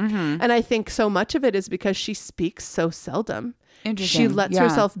character. And I think so much of it is because she speaks so seldom. She lets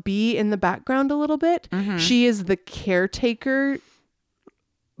herself be in the background a little bit. She is the caretaker,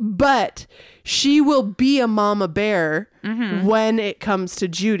 but she will be a mama bear when it comes to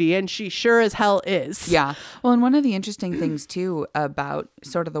Judy, and she sure as hell is. Well, and one of the interesting things too about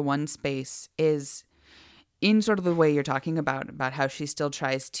sort of the 1 space is in sort of the way you're talking about how she still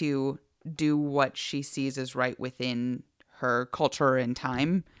tries to do what she sees as right within her culture and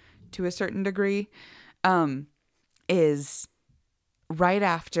time to a certain degree, is right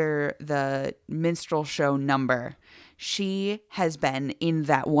after the minstrel show number, she has been in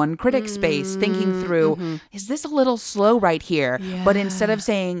that one critic space thinking through, is this a little slow right here? Yeah. But instead of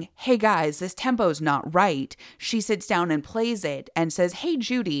saying, hey guys, this tempo's not right, she sits down and plays it and says, hey,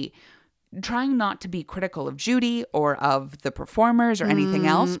 Judy, trying not to be critical of Judy or of the performers or anything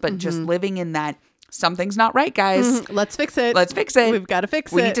else, but just living in that something's not right, guys. Let's fix it. Let's fix it. We've got to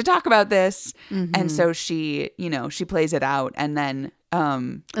fix We it. need to talk about this. And so she, she plays it out. And then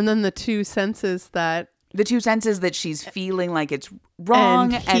and then the two senses that the two senses that she's feeling like it's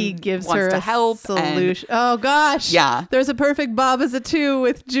wrong and he and gives wants her to a help. solution. Oh gosh. Yeah. There's a perfect Bob as a 2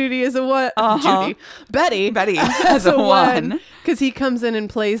 with Judy as a 1. Betty as a 1. Because he comes in and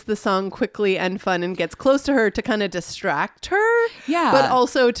plays the song quickly and fun and gets close to her to kind of distract her. Yeah. But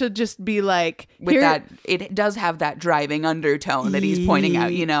also to just be like, With that, it does have that driving undertone that he's pointing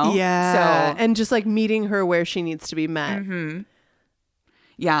out, Yeah. So, and just like meeting her where she needs to be met.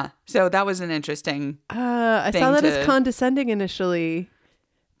 yeah. So that was an interesting. I thing saw that to- as condescending initially,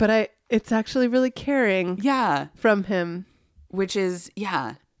 but it's actually really caring Yeah. from him. Which is,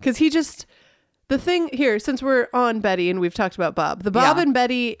 yeah. Because the thing here, since we're on Betty and we've talked about Bob, the Bob Yeah. and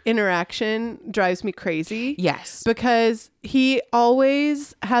Betty interaction drives me crazy. Yes. Because he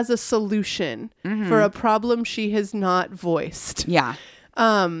always has a solution for a problem she has not voiced. Yeah.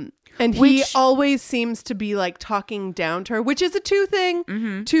 And he Which- always seems to be like talking down to her, which is a 2 thing.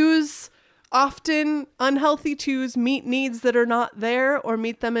 2s often, unhealthy 2s meet needs that are not there or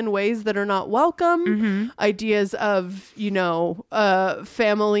meet them in ways that are not welcome. Ideas of,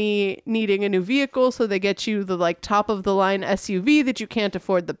 family needing a new vehicle. So they get you the like top of the line SUV that you can't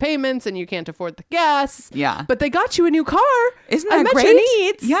afford the payments and you can't afford the gas. Yeah. But they got you a new car. Isn't I that met great? your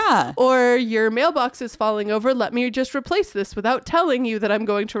needs. Yeah. Or your mailbox is falling over. Let me just replace this without telling you that I'm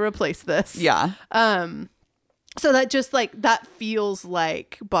going to replace this. Yeah. So that just like, that feels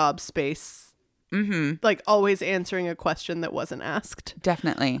like Bob's space. Like always answering a question that wasn't asked.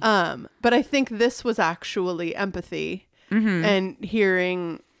 Definitely. But I think this was actually empathy and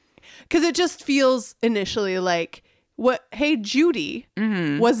hearing, because it just feels initially like, hey, Judy,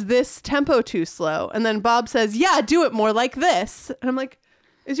 was this tempo too slow? And then Bob says, yeah, do it more like this. And I'm like,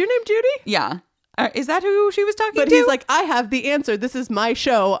 is your name Judy? Yeah. Is that who she was talking But to? he's like, I have the answer. This is my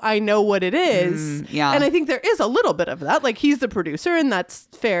show. I know what it is. yeah. And I think there is a little bit of that. Like, he's the producer and that's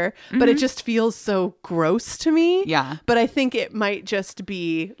fair. But it just feels so gross to me. Yeah. But I think it might just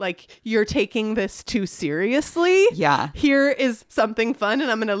be like, you're taking this too seriously. Yeah. Here is something fun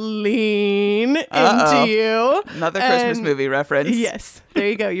and I'm going to lean into you. Another Christmas And- movie reference. Yes. There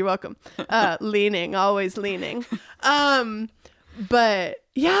you go. You're welcome. Leaning, always leaning. But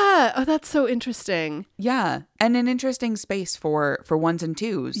yeah, that's so interesting. Yeah. And an interesting space for 1s and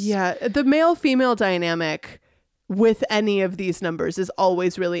 2s. Yeah, the male-female dynamic with any of these numbers is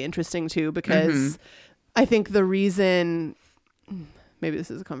always really interesting too, because I think the reason, maybe this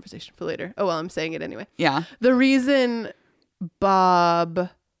is a conversation for later. Oh, well, I'm saying it anyway. Yeah. The reason Bob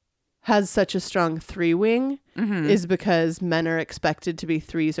has such a strong 3 wing is because men are expected to be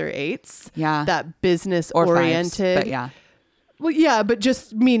 3s or 8s. Yeah. That business Or 5s, oriented. but yeah. Well, yeah, but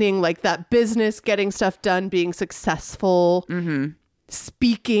just meaning like that business, getting stuff done, being successful,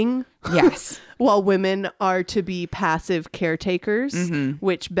 speaking. Yes. While women are to be passive caretakers,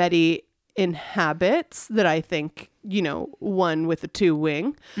 which Betty inhabits, that I think, 1 with a 2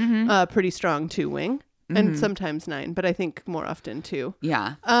 wing, pretty strong 2 wing, and sometimes 9, but I think more often 2.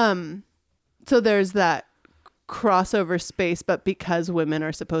 Yeah. So there's that crossover space, but because women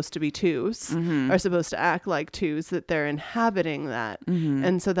are supposed to be 2s, are supposed to act like 2s, that they're inhabiting that.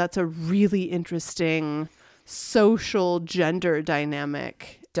 And so that's a really interesting social gender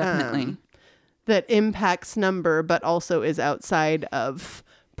dynamic. Definitely. That impacts number, but also is outside of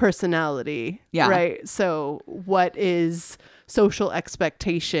personality. Yeah. Right. So what is social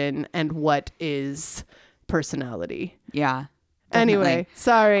expectation and what is personality? Yeah. Anyway, Definitely.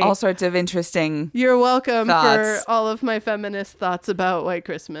 sorry. All sorts of interesting. You're welcome thoughts. for all of my feminist thoughts about White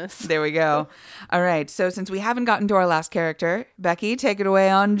Christmas. There we go. All right. So since we haven't gotten to our last character, Becky, take it away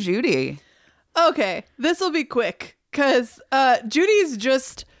on Judy. Okay, this will be quick because Judy's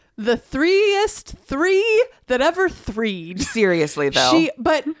just the 3-est 3 that ever 3'd. Seriously, though.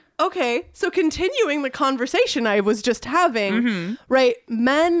 But okay, so continuing the conversation I was just having, right?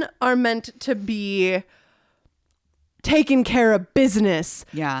 Men are meant to be taking care of business,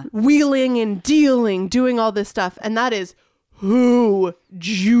 Yeah. wheeling and dealing, doing all this stuff. And that is who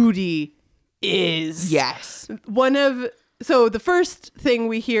Judy is. Yes. So the first thing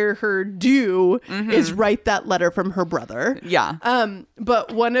we hear her do is write that letter from her brother. Yeah.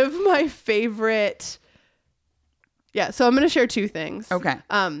 But one of my favorite, so I'm going to share 2 things. Okay.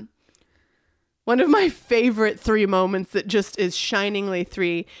 One of my favorite 3 moments that just is shiningly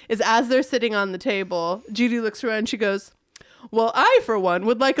 3 is as they're sitting on the table, Judy looks around and she goes, well, I, for one,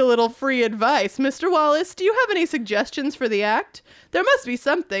 would like a little free advice. Mr. Wallace, do you have any suggestions for the act? There must be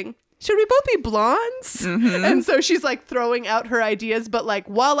something. Should we both be blondes? Mm-hmm. And so she's like throwing out her ideas, but like,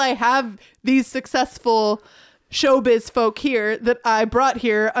 while I have these successful showbiz folk here that I brought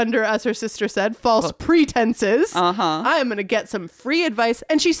here under, as her sister said, false pretenses, I am going to get some free advice.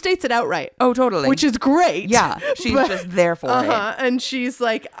 And she states it outright. Oh, totally. Which is great. Yeah, she's just there for it. And she's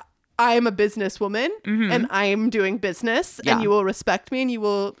like, I am a businesswoman and I am doing business and you will respect me and you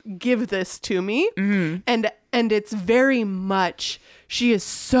will give this to me. And it's very much, she is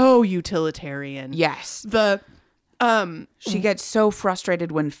so utilitarian. Yes. She gets so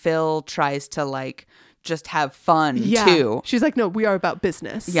frustrated when Phil tries to like just have fun too. She's like, no, we are about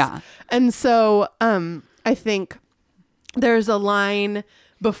business. Yeah. And so I think there's a line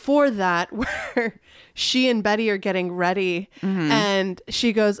before that where she and Betty are getting ready and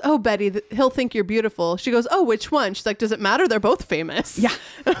she goes, oh, Betty, he'll think you're beautiful. She goes, oh, which one? She's like, does it matter? They're both famous. Yeah.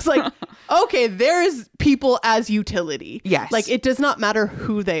 I was like, okay, there's people as utility. Yes. Like, it does not matter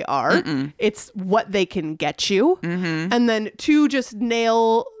who they are. It's what they can get you. And then to just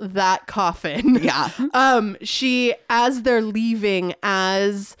nail that coffin. Yeah. She, as they're leaving,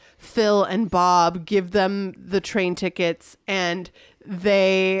 as Phil and Bob give them the train tickets and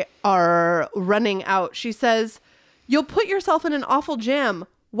they are running out, she says, you'll put yourself in an awful jam.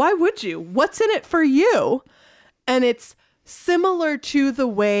 Why would you? What's in it for you? And it's similar to the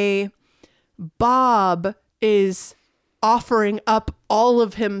way Bob is offering up all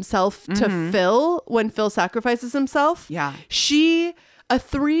of himself to Phil when Phil sacrifices himself. Yeah. A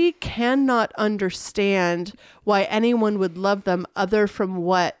 3 cannot understand why anyone would love them other from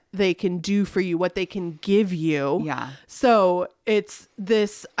what they can do for you, what they can give you. Yeah. So it's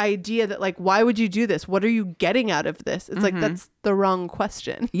this idea that like, why would you do this? What are you getting out of this? It's like, that's the wrong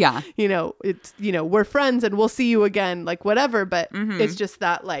question. Yeah. It's, we're friends and we'll see you again, like whatever. But it's just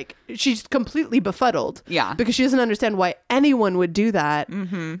that like, she's completely befuddled. Yeah. Because she doesn't understand why anyone would do that.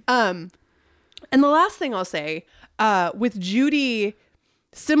 And the last thing I'll say, with Judy,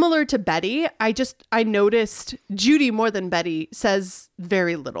 similar to Betty, I noticed Judy more than Betty says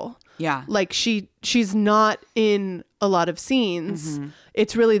very little. Yeah. Like she's not in a lot of scenes.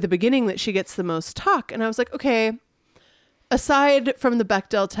 It's really the beginning that she gets the most talk. And I was like, okay, aside from the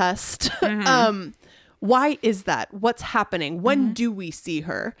Bechdel test, why is that? What's happening? When do we see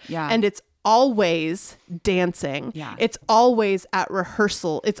her? Yeah. And it's always dancing. Yeah. It's always at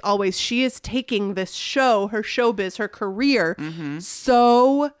rehearsal. It's always, she is taking this show, her showbiz, her career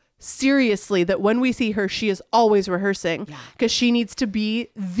so seriously that when we see her, she is always rehearsing because she needs to be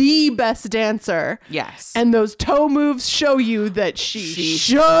the best dancer. Yes. And those toe moves show you that she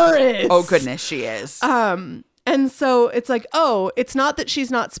sure is. Oh, goodness, she is. And so it's like, oh, it's not that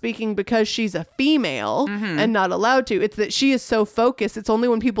she's not speaking because she's a female and not allowed to. It's that she is so focused. It's only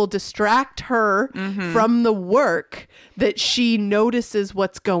when people distract her from the work that she notices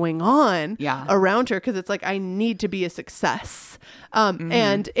what's going on around her. Because it's like, I need to be a success.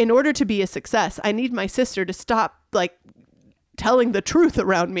 And in order to be a success, I need my sister to stop like telling the truth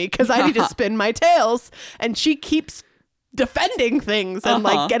around me because I need to spin my tails. And she keeps defending things and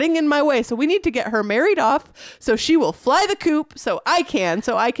like getting in my way. So we need to get her married off so she will fly the coop so I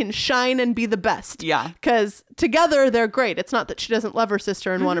can shine and be the best. Yeah. Because together they're great. It's not that she doesn't love her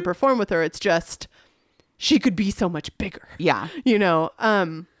sister and want to perform with her. It's just she could be so much bigger. Yeah.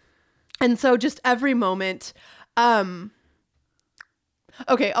 And so just every moment. Okay,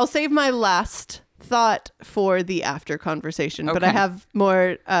 I'll save my last thought for the after conversation, but I have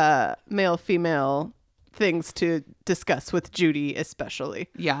more male-female things to discuss with Judy especially.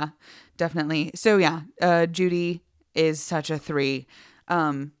 Yeah, definitely. So Judy is such a 3.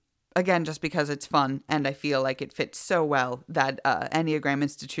 Again, just because it's fun and I feel like it fits so well. That Enneagram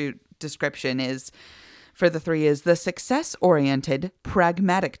Institute description is for the 3 is the success-oriented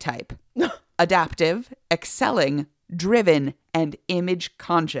pragmatic type, adaptive, excelling, driven, and image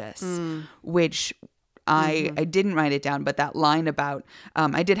conscious, which I didn't write it down, but that line about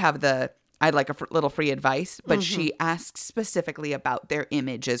I'd like a little free advice, but she asks specifically about their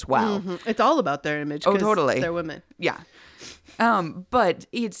image as well. It's all about their image. Oh, totally. They're women. Yeah. But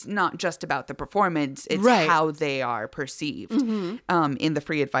it's not just about the performance. It's how they are perceived in the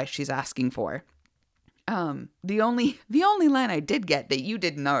free advice she's asking for. The only line I did get that you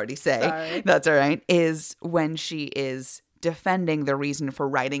didn't already say, Sorry. that's all right, is when she is defending the reason for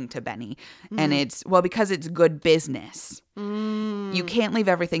writing to Benny. And it's, well, because it's good business. You can't leave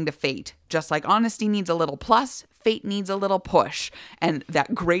everything to fate. Just like honesty needs a little plus, fate needs a little push. And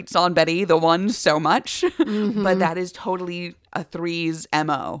that grates on Betty, the one, so much. But that is totally a Three's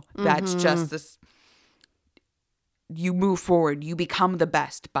MO. That's just this. You move forward. You become the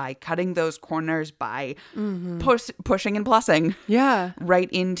best by cutting those corners, by pushing and plussing. Yeah.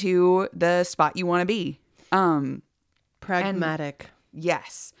 Right into the spot you want to be. Pragmatic.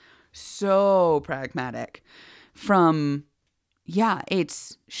 Yes. So pragmatic.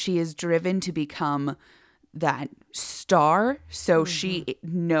 She is driven to become that star. So she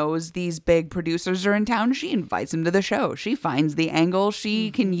knows these big producers are in town. She invites him to the show. She finds the angle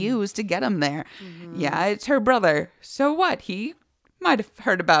she can use to get him there. Yeah, it's her brother. So what? He might have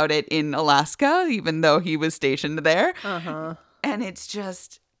heard about it in Alaska, even though he was stationed there. And it's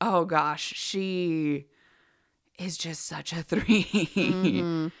just, oh gosh, she is just such a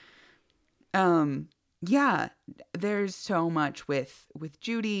Three. Yeah, there's so much with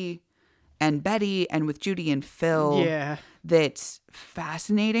Judy and Betty and with Judy and Phil that's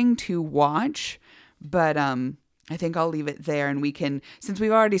fascinating to watch. But I think I'll leave it there, and we can, since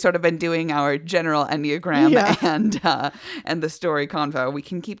we've already sort of been doing our general Enneagram and the story convo, we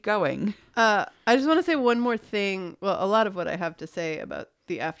can keep going. I just want to say one more thing. Well, a lot of what I have to say about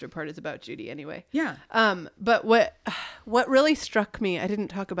the after part is about Judy anyway. Yeah. But what really struck me, I didn't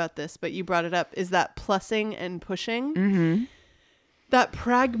talk about this, but you brought it up, is that plussing and pushing. That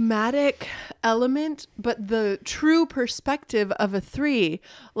pragmatic element, but the true perspective of a Three,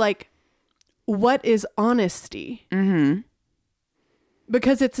 like, what is honesty?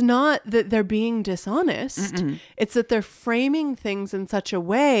 Because it's not that they're being dishonest. It's that they're framing things in such a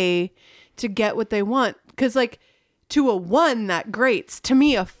way to get what they want. Because, like, to a 1, that grates. To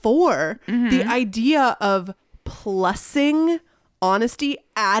me, a 4, the idea of plussing honesty,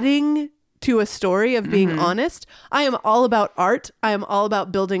 adding to a story of being honest. I am all about art. I am all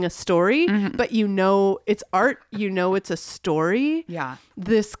about building a story, but you know it's art. You know it's a story. Yeah.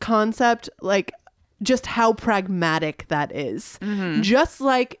 This concept, like, just how pragmatic that is. Just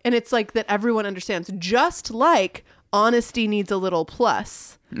like, and it's like that everyone understands, just like honesty needs a little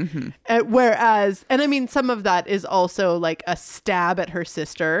plus. Whereas, and I mean, some of that is also like a stab at her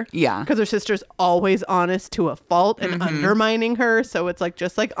sister. Yeah. Because her sister's always honest to a fault and undermining her. So it's like,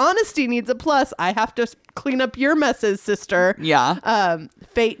 just like honesty needs a plus, I have to clean up your messes, sister. Yeah.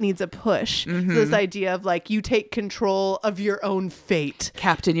 Fate needs a push. So this idea of like, you take control of your own fate.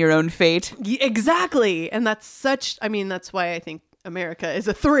 Captain your own fate. Exactly. And that's such, I mean, that's why I think America is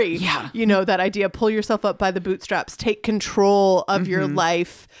a 3. Yeah. You know, that idea, pull yourself up by the bootstraps, take control of your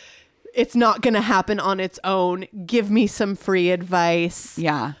life. It's not going to happen on its own. Give me some free advice.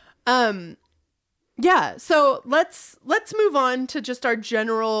 Yeah. Yeah. So let's move on to just our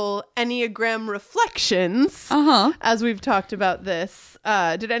general Enneagram reflections. As we've talked about this.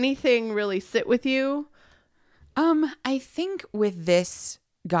 Did anything really sit with you? I think with this,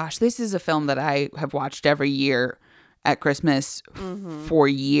 gosh, this is a film that I have watched every year at Christmas for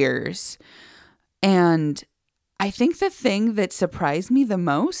years. And I think the thing that surprised me the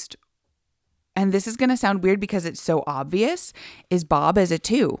most, and this is going to sound weird because it's so obvious, is Bob as a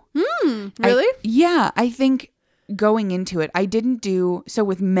 2. Really? I think going into it, I didn't do, so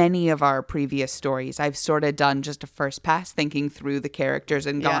with many of our previous stories, I've sort of done just a first pass thinking through the characters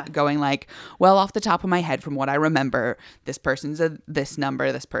and going like, well, off the top of my head from what I remember, this person's a this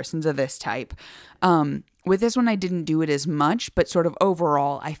number, this person's a this type. With this one, I didn't do it as much, but sort of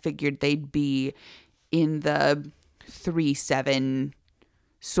overall, I figured they'd be in the 3-7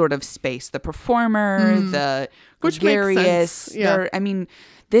 sort of space. The performer, the gregarious. Yeah. I mean,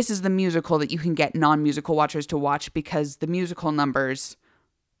 this is the musical that you can get non-musical watchers to watch because the musical numbers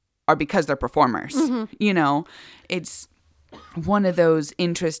are because they're performers. You know, it's one of those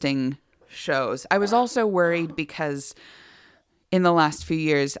interesting shows. I was also worried because in the last few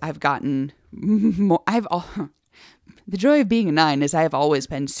years, I've gotten more. The joy of being a 9 is I have always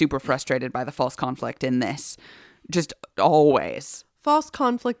been super frustrated by the false conflict in this. Just always. False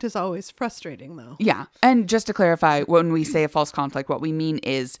conflict is always frustrating, though. Yeah. And just to clarify, when we say a false conflict, what we mean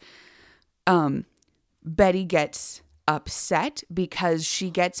is Betty gets upset because she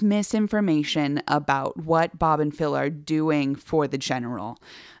gets misinformation about what Bob and Phil are doing for the general.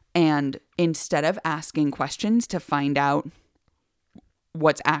 And instead of asking questions to find out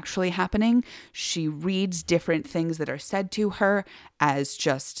what's actually happening, she reads different things that are said to her as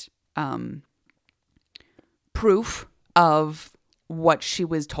just proof of what she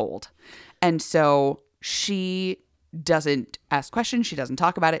was told. And so she doesn't ask questions. She doesn't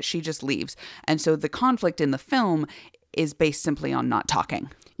talk about it. She just leaves. And so the conflict in the film is based simply on not talking.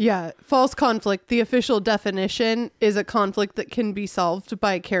 Yeah, false conflict. The official definition is a conflict that can be solved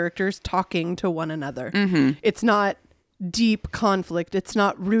by characters talking to one another. It's not deep conflict. It's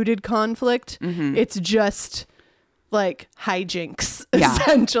not rooted conflict. It's just like hijinks,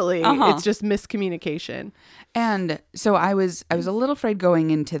 essentially. It's just miscommunication. And so I was a little afraid going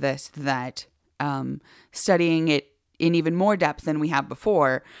into this that studying it in even more depth than we have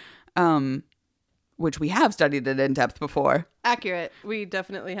before, which we have studied it in depth before. Accurate. We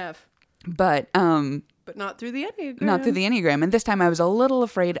definitely have. But not through the Enneagram. Not through the Enneagram. And this time I was a little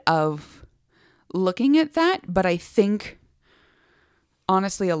afraid of looking at that. But I think,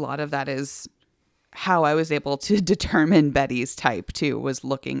 honestly, a lot of that is how I was able to determine Betty's type, too, was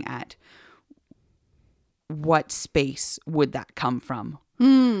looking at what space would that come from.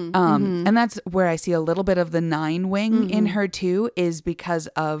 And that's where I see a little bit of the 9 wing in her too, is because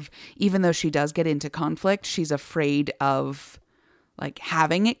of, even though she does get into conflict, she's afraid of like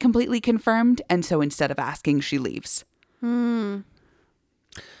having it completely confirmed. And so instead of asking, she leaves.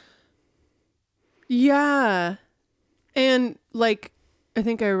 Yeah. And like, I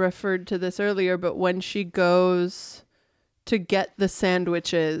think I referred to this earlier, but when she goes to get the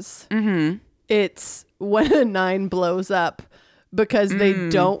sandwiches, it's when a 9 blows up. Because they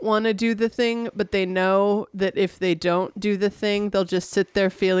don't want to do the thing, but they know that if they don't do the thing, they'll just sit there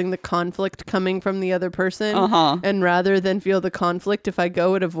feeling the conflict coming from the other person. And rather than feel the conflict, if I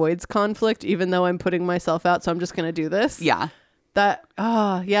go, it avoids conflict, even though I'm putting myself out. So I'm just going to do this. Yeah. That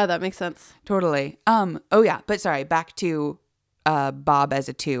makes sense. Totally. Oh yeah. But sorry, back to Bob as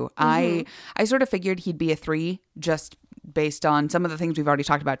a 2. I sort of figured he'd be a 3 just based on some of the things we've already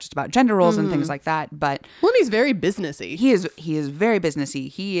talked about, just about gender roles and things like that. But and he's very businessy. He is very businessy.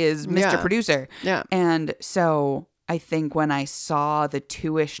 He is Mr. Producer. Yeah. And so I think when I saw the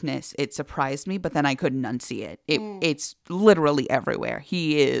 2-ishness, it surprised me, but then I couldn't unsee it. It's literally everywhere.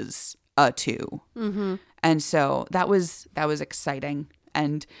 He is a 2. And so that was exciting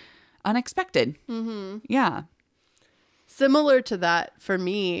and unexpected. Yeah. Similar to that for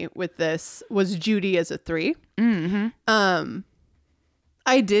me with this was Judy as a 3.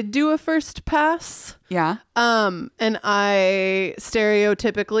 I did do a first pass. Yeah. And I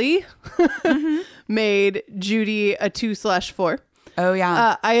stereotypically made Judy a 2/4. Oh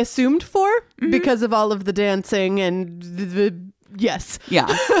yeah. I assumed 4 because of all of the dancing and the yes. Yeah.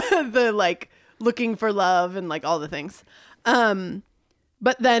 The like looking for love and like all the things.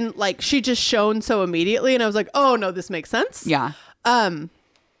 But then like she just shone so immediately and I was like, oh no, this makes sense. Yeah. And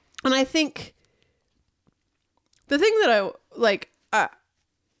I think the thing that I like,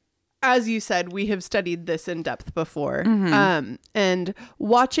 as you said, we have studied this in depth before. And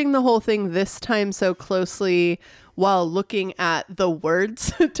watching the whole thing this time so closely while looking at the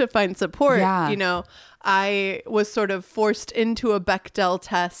words to find support, you know, I was sort of forced into a Bechdel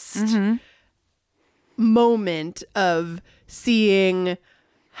test moment of seeing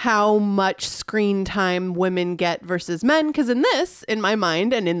how much screen time women get versus men. Because in this, in my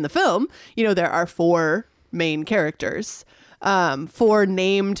mind and in the film, you know, there are 4 main characters, 4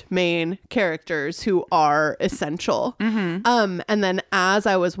 named main characters who are essential. And then as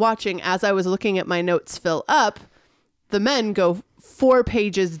I was watching, as I was looking at my notes fill up, the men go 4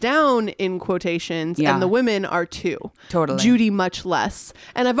 pages down in quotations and the women are 2. Totally. Judy much less.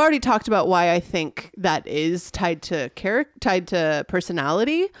 And I've already talked about why I think that is tied to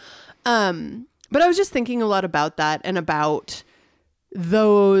personality. But I was just thinking a lot about that and about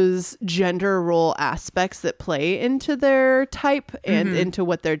those gender role aspects that play into their type and into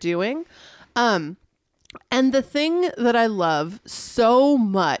what they're doing. And the thing that I love so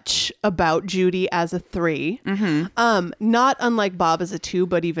much about Judy as a 3, not unlike Bob as a 2,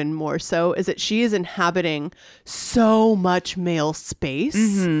 but even more so, is that she is inhabiting so much male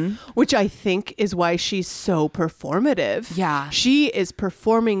space, which I think is why she's so performative. Yeah. She is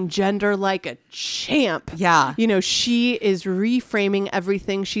performing gender like a champ. Yeah. You know, she is reframing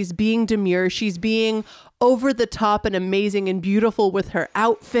everything. She's being demure. She's being over the top and amazing and beautiful with her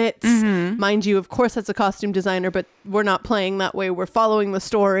outfits. Mind you, of course, that's a costume designer, but we're not playing that way. We're following the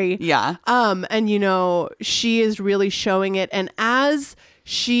story. Yeah. And, you know, she is really showing it. And as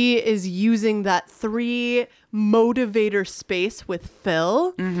she is using that 3 motivator space with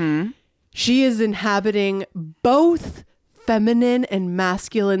Phil, she is inhabiting both feminine and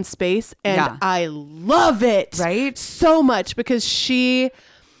masculine space. And I love it. Right? So much because she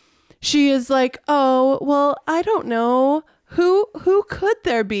is like, oh, well, I don't know. Who could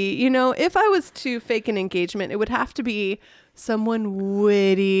there be? You know, if I was to fake an engagement, it would have to be someone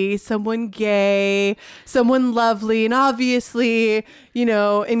witty, someone gay, someone lovely, and obviously, you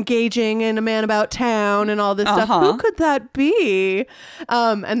know, engaging in a man about town and all this stuff. Who could that be?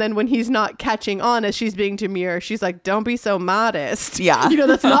 And then when he's not catching on as she's being demure, she's like, don't be so modest. Yeah. You know,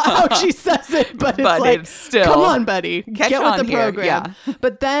 that's not how she says it, but it's like, it's still, come on, buddy, get with the here. program. Yeah.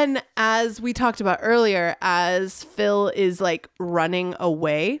 But then, as we talked about earlier, as Phil is like running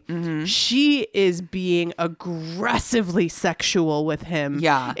away, she is being aggressively sexual with him.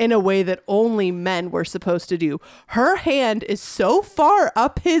 Yeah. In a way that only men were supposed to do. Her hand is so far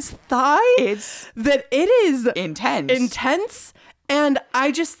up his thigh that it is intense. And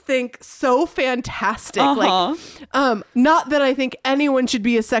I just think so fantastic. Like, not that I think anyone should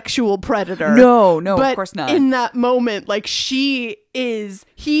be a sexual predator. No, but of course not. In that moment, like he is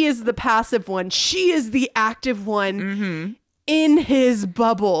the passive one. She is the active one in his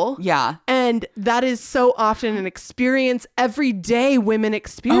bubble. Yeah. And that is so often an experience every day women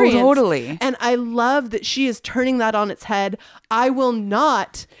experience. Oh, totally. And I love that she is turning that on its head. I will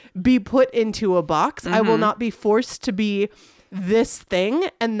not be put into a box. I will not be forced to be this thing.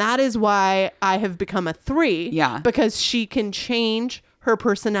 And that is why I have become a 3. Yeah. Because she can change her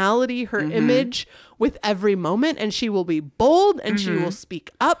personality, her image with every moment. And she will be bold and she will speak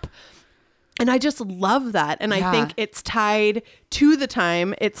up. And I just love that. And I think it's tied to the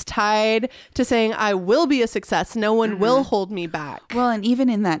time. It's tied to saying, I will be a success. No one will hold me back. Well, and even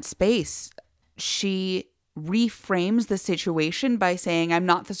in that space, she reframes the situation by saying, I'm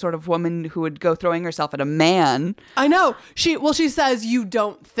not the sort of woman who would go throwing herself at a man. I know. She says, you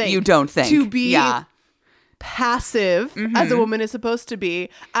don't think. To be passive as a woman is supposed to be,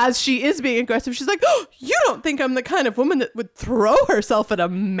 as she is being aggressive. She's like, oh, you don't think I'm the kind of woman that would throw herself at a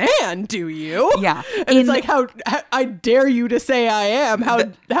man, do you? Yeah. And it's like, how I dare you to say I am.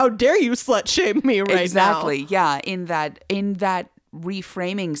 How dare you slut shame me right now? Exactly. Yeah. In that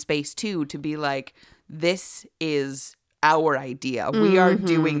reframing space too, to be like, this is our idea. We are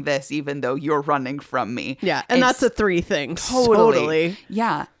doing this even though you're running from me. Yeah. And that's a 3 thing. Totally.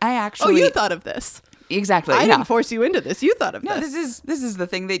 Yeah. I actually... Oh, you thought of this. Exactly. I didn't force you into this. You thought of this. No, this is the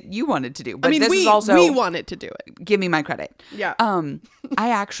thing that you wanted to do. But I mean, this is also... we wanted to do it. Give me my credit. Yeah. I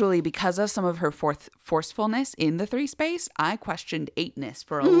actually, because of some of her forcefulness in the 3 space, I questioned 8ness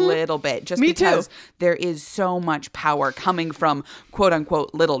for a little bit. Just because there is so much power coming from quote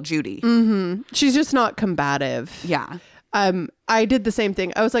unquote little Judy. She's just not combative. Yeah. I did the same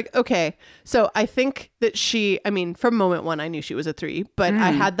thing. I was like, okay, so I think that from moment 1, I knew she was a 3, but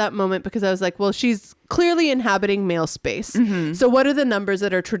I had that moment because I was like, well, she's clearly inhabiting male space. So what are the numbers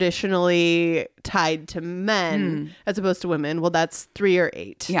that are traditionally tied to men as opposed to women? Well, that's 3 or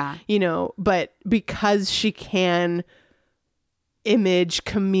 8. Yeah. You know, but because she can image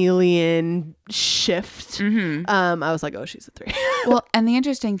chameleon shift, I was like, oh, she's a 3. Well, and the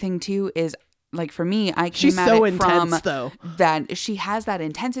interesting thing too is, like, for me, I came She's at so it intense, from though. That she has that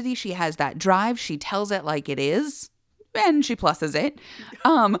intensity, she has that drive, she tells it like it is, and she pluses it.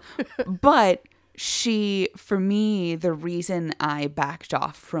 But for me, the reason I backed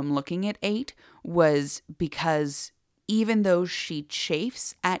off from looking at 8 was because even though she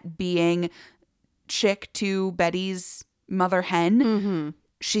chafes at being chick to Betty's mother hen,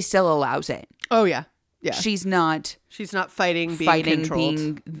 she still allows it. Oh, yeah. Yeah. She's not fighting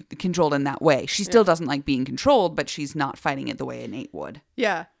being controlled in that way. She still doesn't like being controlled, but she's not fighting it the way an 8 would.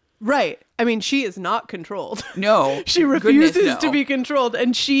 Yeah. Right. I mean, she is not controlled. No. She refuses to be controlled,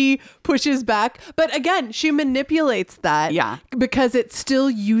 and she pushes back. But again, she manipulates that. Yeah. Because it's still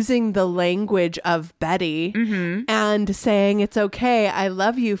using the language of Betty and saying, it's okay, I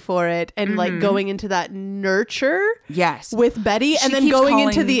love you for it. And like going into that nurture with Betty, and then going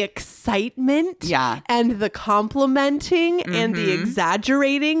into the excitement and the complimenting and the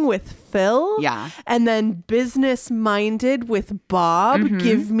exaggerating with Phil. Yeah. And then business minded with Bob.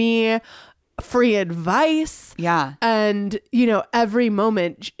 Give me free advice. Yeah. And, you know, every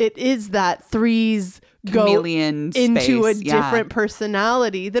moment it is that 3s chameleon go into space. a different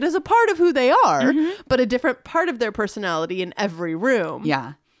personality that is a part of who they are, but a different part of their personality in every room.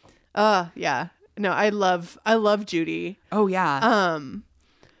 Yeah. Yeah. No, I love Judy. Oh, yeah.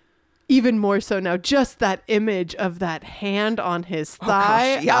 Even more so now, just that image of that hand on his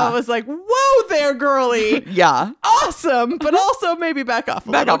thigh. Gosh, yeah. I was like, whoa there, girly. Yeah. Awesome. But also maybe back off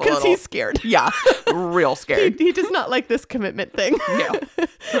a little because he's scared. Yeah. Real scared. He does not like this commitment thing. No.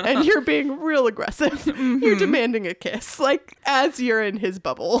 And you're being real aggressive. You're demanding a kiss, like as you're in his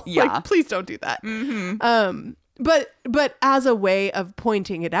bubble. Yeah. Like, please don't do that. But as a way of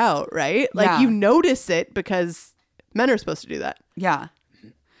pointing it out, right? Like you notice it because men are supposed to do that. Yeah.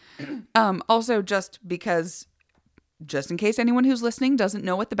 Also, just because just in case anyone who's listening doesn't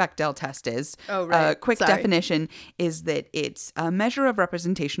know what the Bechdel test is. Oh, right. Quick Sorry. definition is that it's a measure of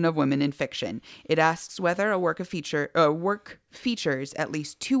representation of women in fiction. It asks whether a work features at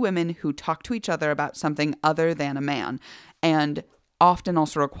least two women who talk to each other about something other than a man, and often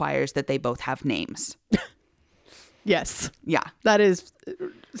also requires that they both have names. Yes. Yeah. That is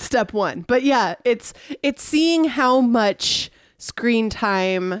step one. But yeah, it's seeing how much screen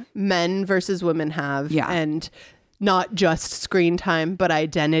time men versus women have. Yeah. And not just screen time, but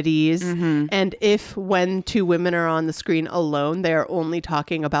identities. Mm-hmm. And if when two women are on the screen alone, they are only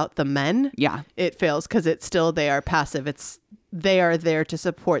talking about the men, Yeah. it fails because it's still, they are passive. They are there to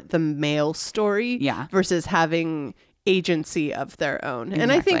support the male story Yeah. versus having agency of their own.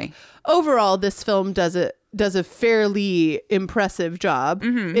 And I think Exactly. overall, this film does a fairly impressive job.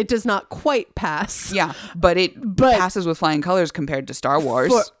 It does not quite pass. Yeah. But it But- passes with flying colors compared to Star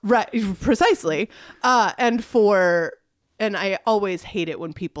Wars. Right, precisely. And I always hate it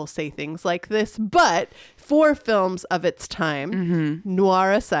when people say things like this, but for films of its time,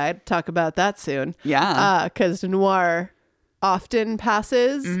 noir aside, talk about that soon. Yeah. Because noir often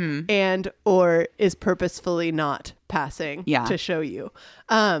passes and or is purposefully not passing Yeah. to show you.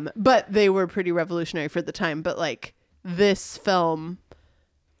 But they were pretty revolutionary for the time. But like this film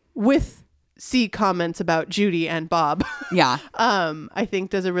with comments about Judy and Bob, Yeah. I think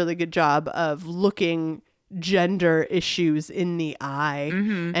does a really good job of looking gender issues in the eye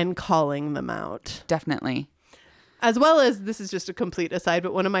and calling them out. Definitely. As well as, this is just a complete aside,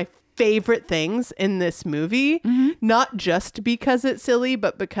 but one of my favorite things in this movie, not just because it's silly,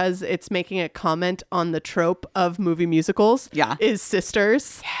 but because it's making a comment on the trope of movie musicals, Yeah. is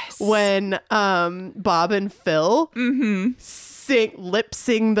Sisters. Yes. When Bob and Phil lip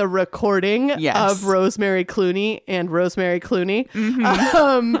sing the recording Yes. of Rosemary Clooney and Rosemary Clooney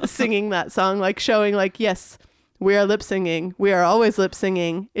singing that song, like showing like, yes, we are lip singing. We are always lip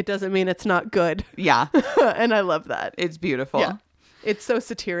singing. It doesn't mean it's not good. Yeah. And I love that. It's beautiful. Yeah. It's so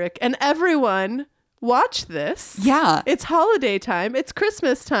satiric. And everyone watch this. Yeah. It's holiday time. It's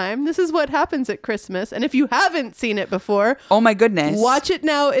Christmas time. This is what happens at Christmas. And if you haven't seen it before, Oh my goodness. watch it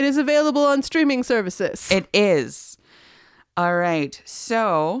now. It is available on streaming services. It is. All right.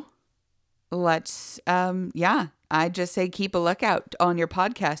 So let's, I just say keep a lookout on your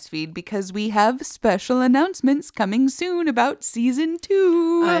podcast feed because we have special announcements coming soon about season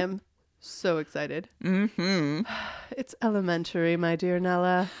 2. I am so excited. It's elementary, my dear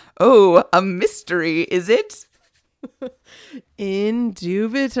Nella. Oh, a mystery, is it?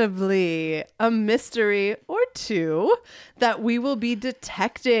 Indubitably a mystery or two that we will be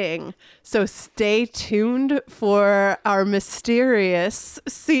detecting. So stay tuned for our mysterious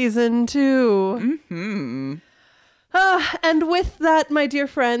season 2. And with that, my dear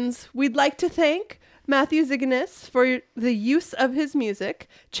friends, we'd like to thank Matthew Ziganis for the use of his music.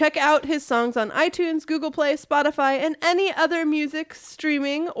 Check out his songs on iTunes, Google Play, Spotify, and any other music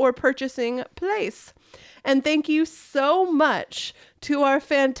streaming or purchasing place. And thank you so much to our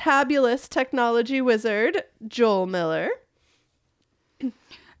fantabulous technology wizard, Joel Miller.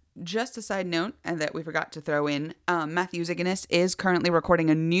 Just a side note, and that we forgot to throw in, Matthew Ziganis is currently recording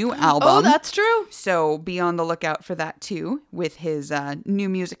a new album. Oh, that's true. So be on the lookout for that too, with his new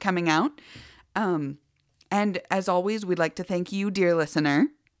music coming out. And as always, we'd like to thank you, dear listener,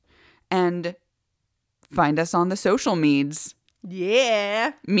 and find us on the social medias,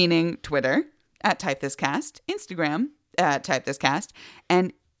 Yeah. meaning Twitter at TypeThisCast, Instagram at TypeThisCast,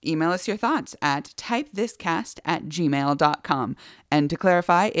 and email us your thoughts at typethiscast@gmail.com. And to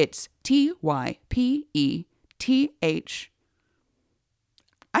clarify, it's TYPETH.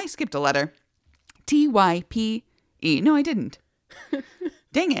 I skipped a letter. TYPE. No, I didn't.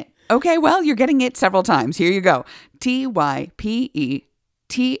 Dang it. Okay, well, you're getting it several times. Here you go.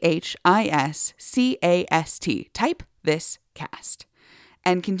 TYPETHISCAST. Type this cast.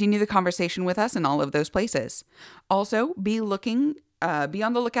 And continue the conversation with us in all of those places. Also, be on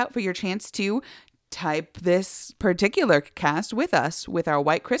the lookout for your chance to type this particular cast with us with our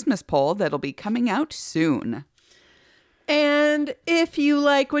White Christmas poll that'll be coming out soon. And if you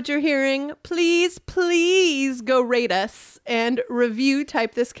like what you're hearing, please go rate us and review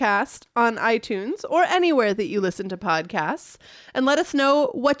Type This Cast on iTunes or anywhere that you listen to podcasts. And let us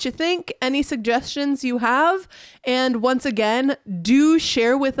know what you think, any suggestions you have. And once again, do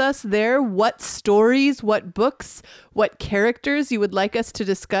share with us there what stories, what books, what characters you would like us to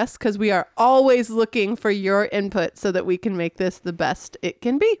discuss, because we are always looking for your input so that we can make this the best it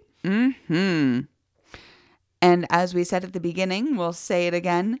can be. And as we said at the beginning, we'll say it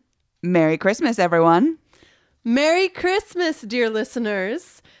again. Merry Christmas, everyone. Merry Christmas, dear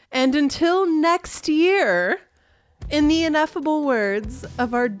listeners. And until next year, In the ineffable words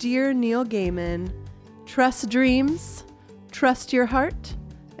of our dear Neil Gaiman, trust dreams, trust your heart,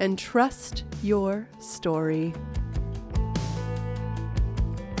 and trust your story.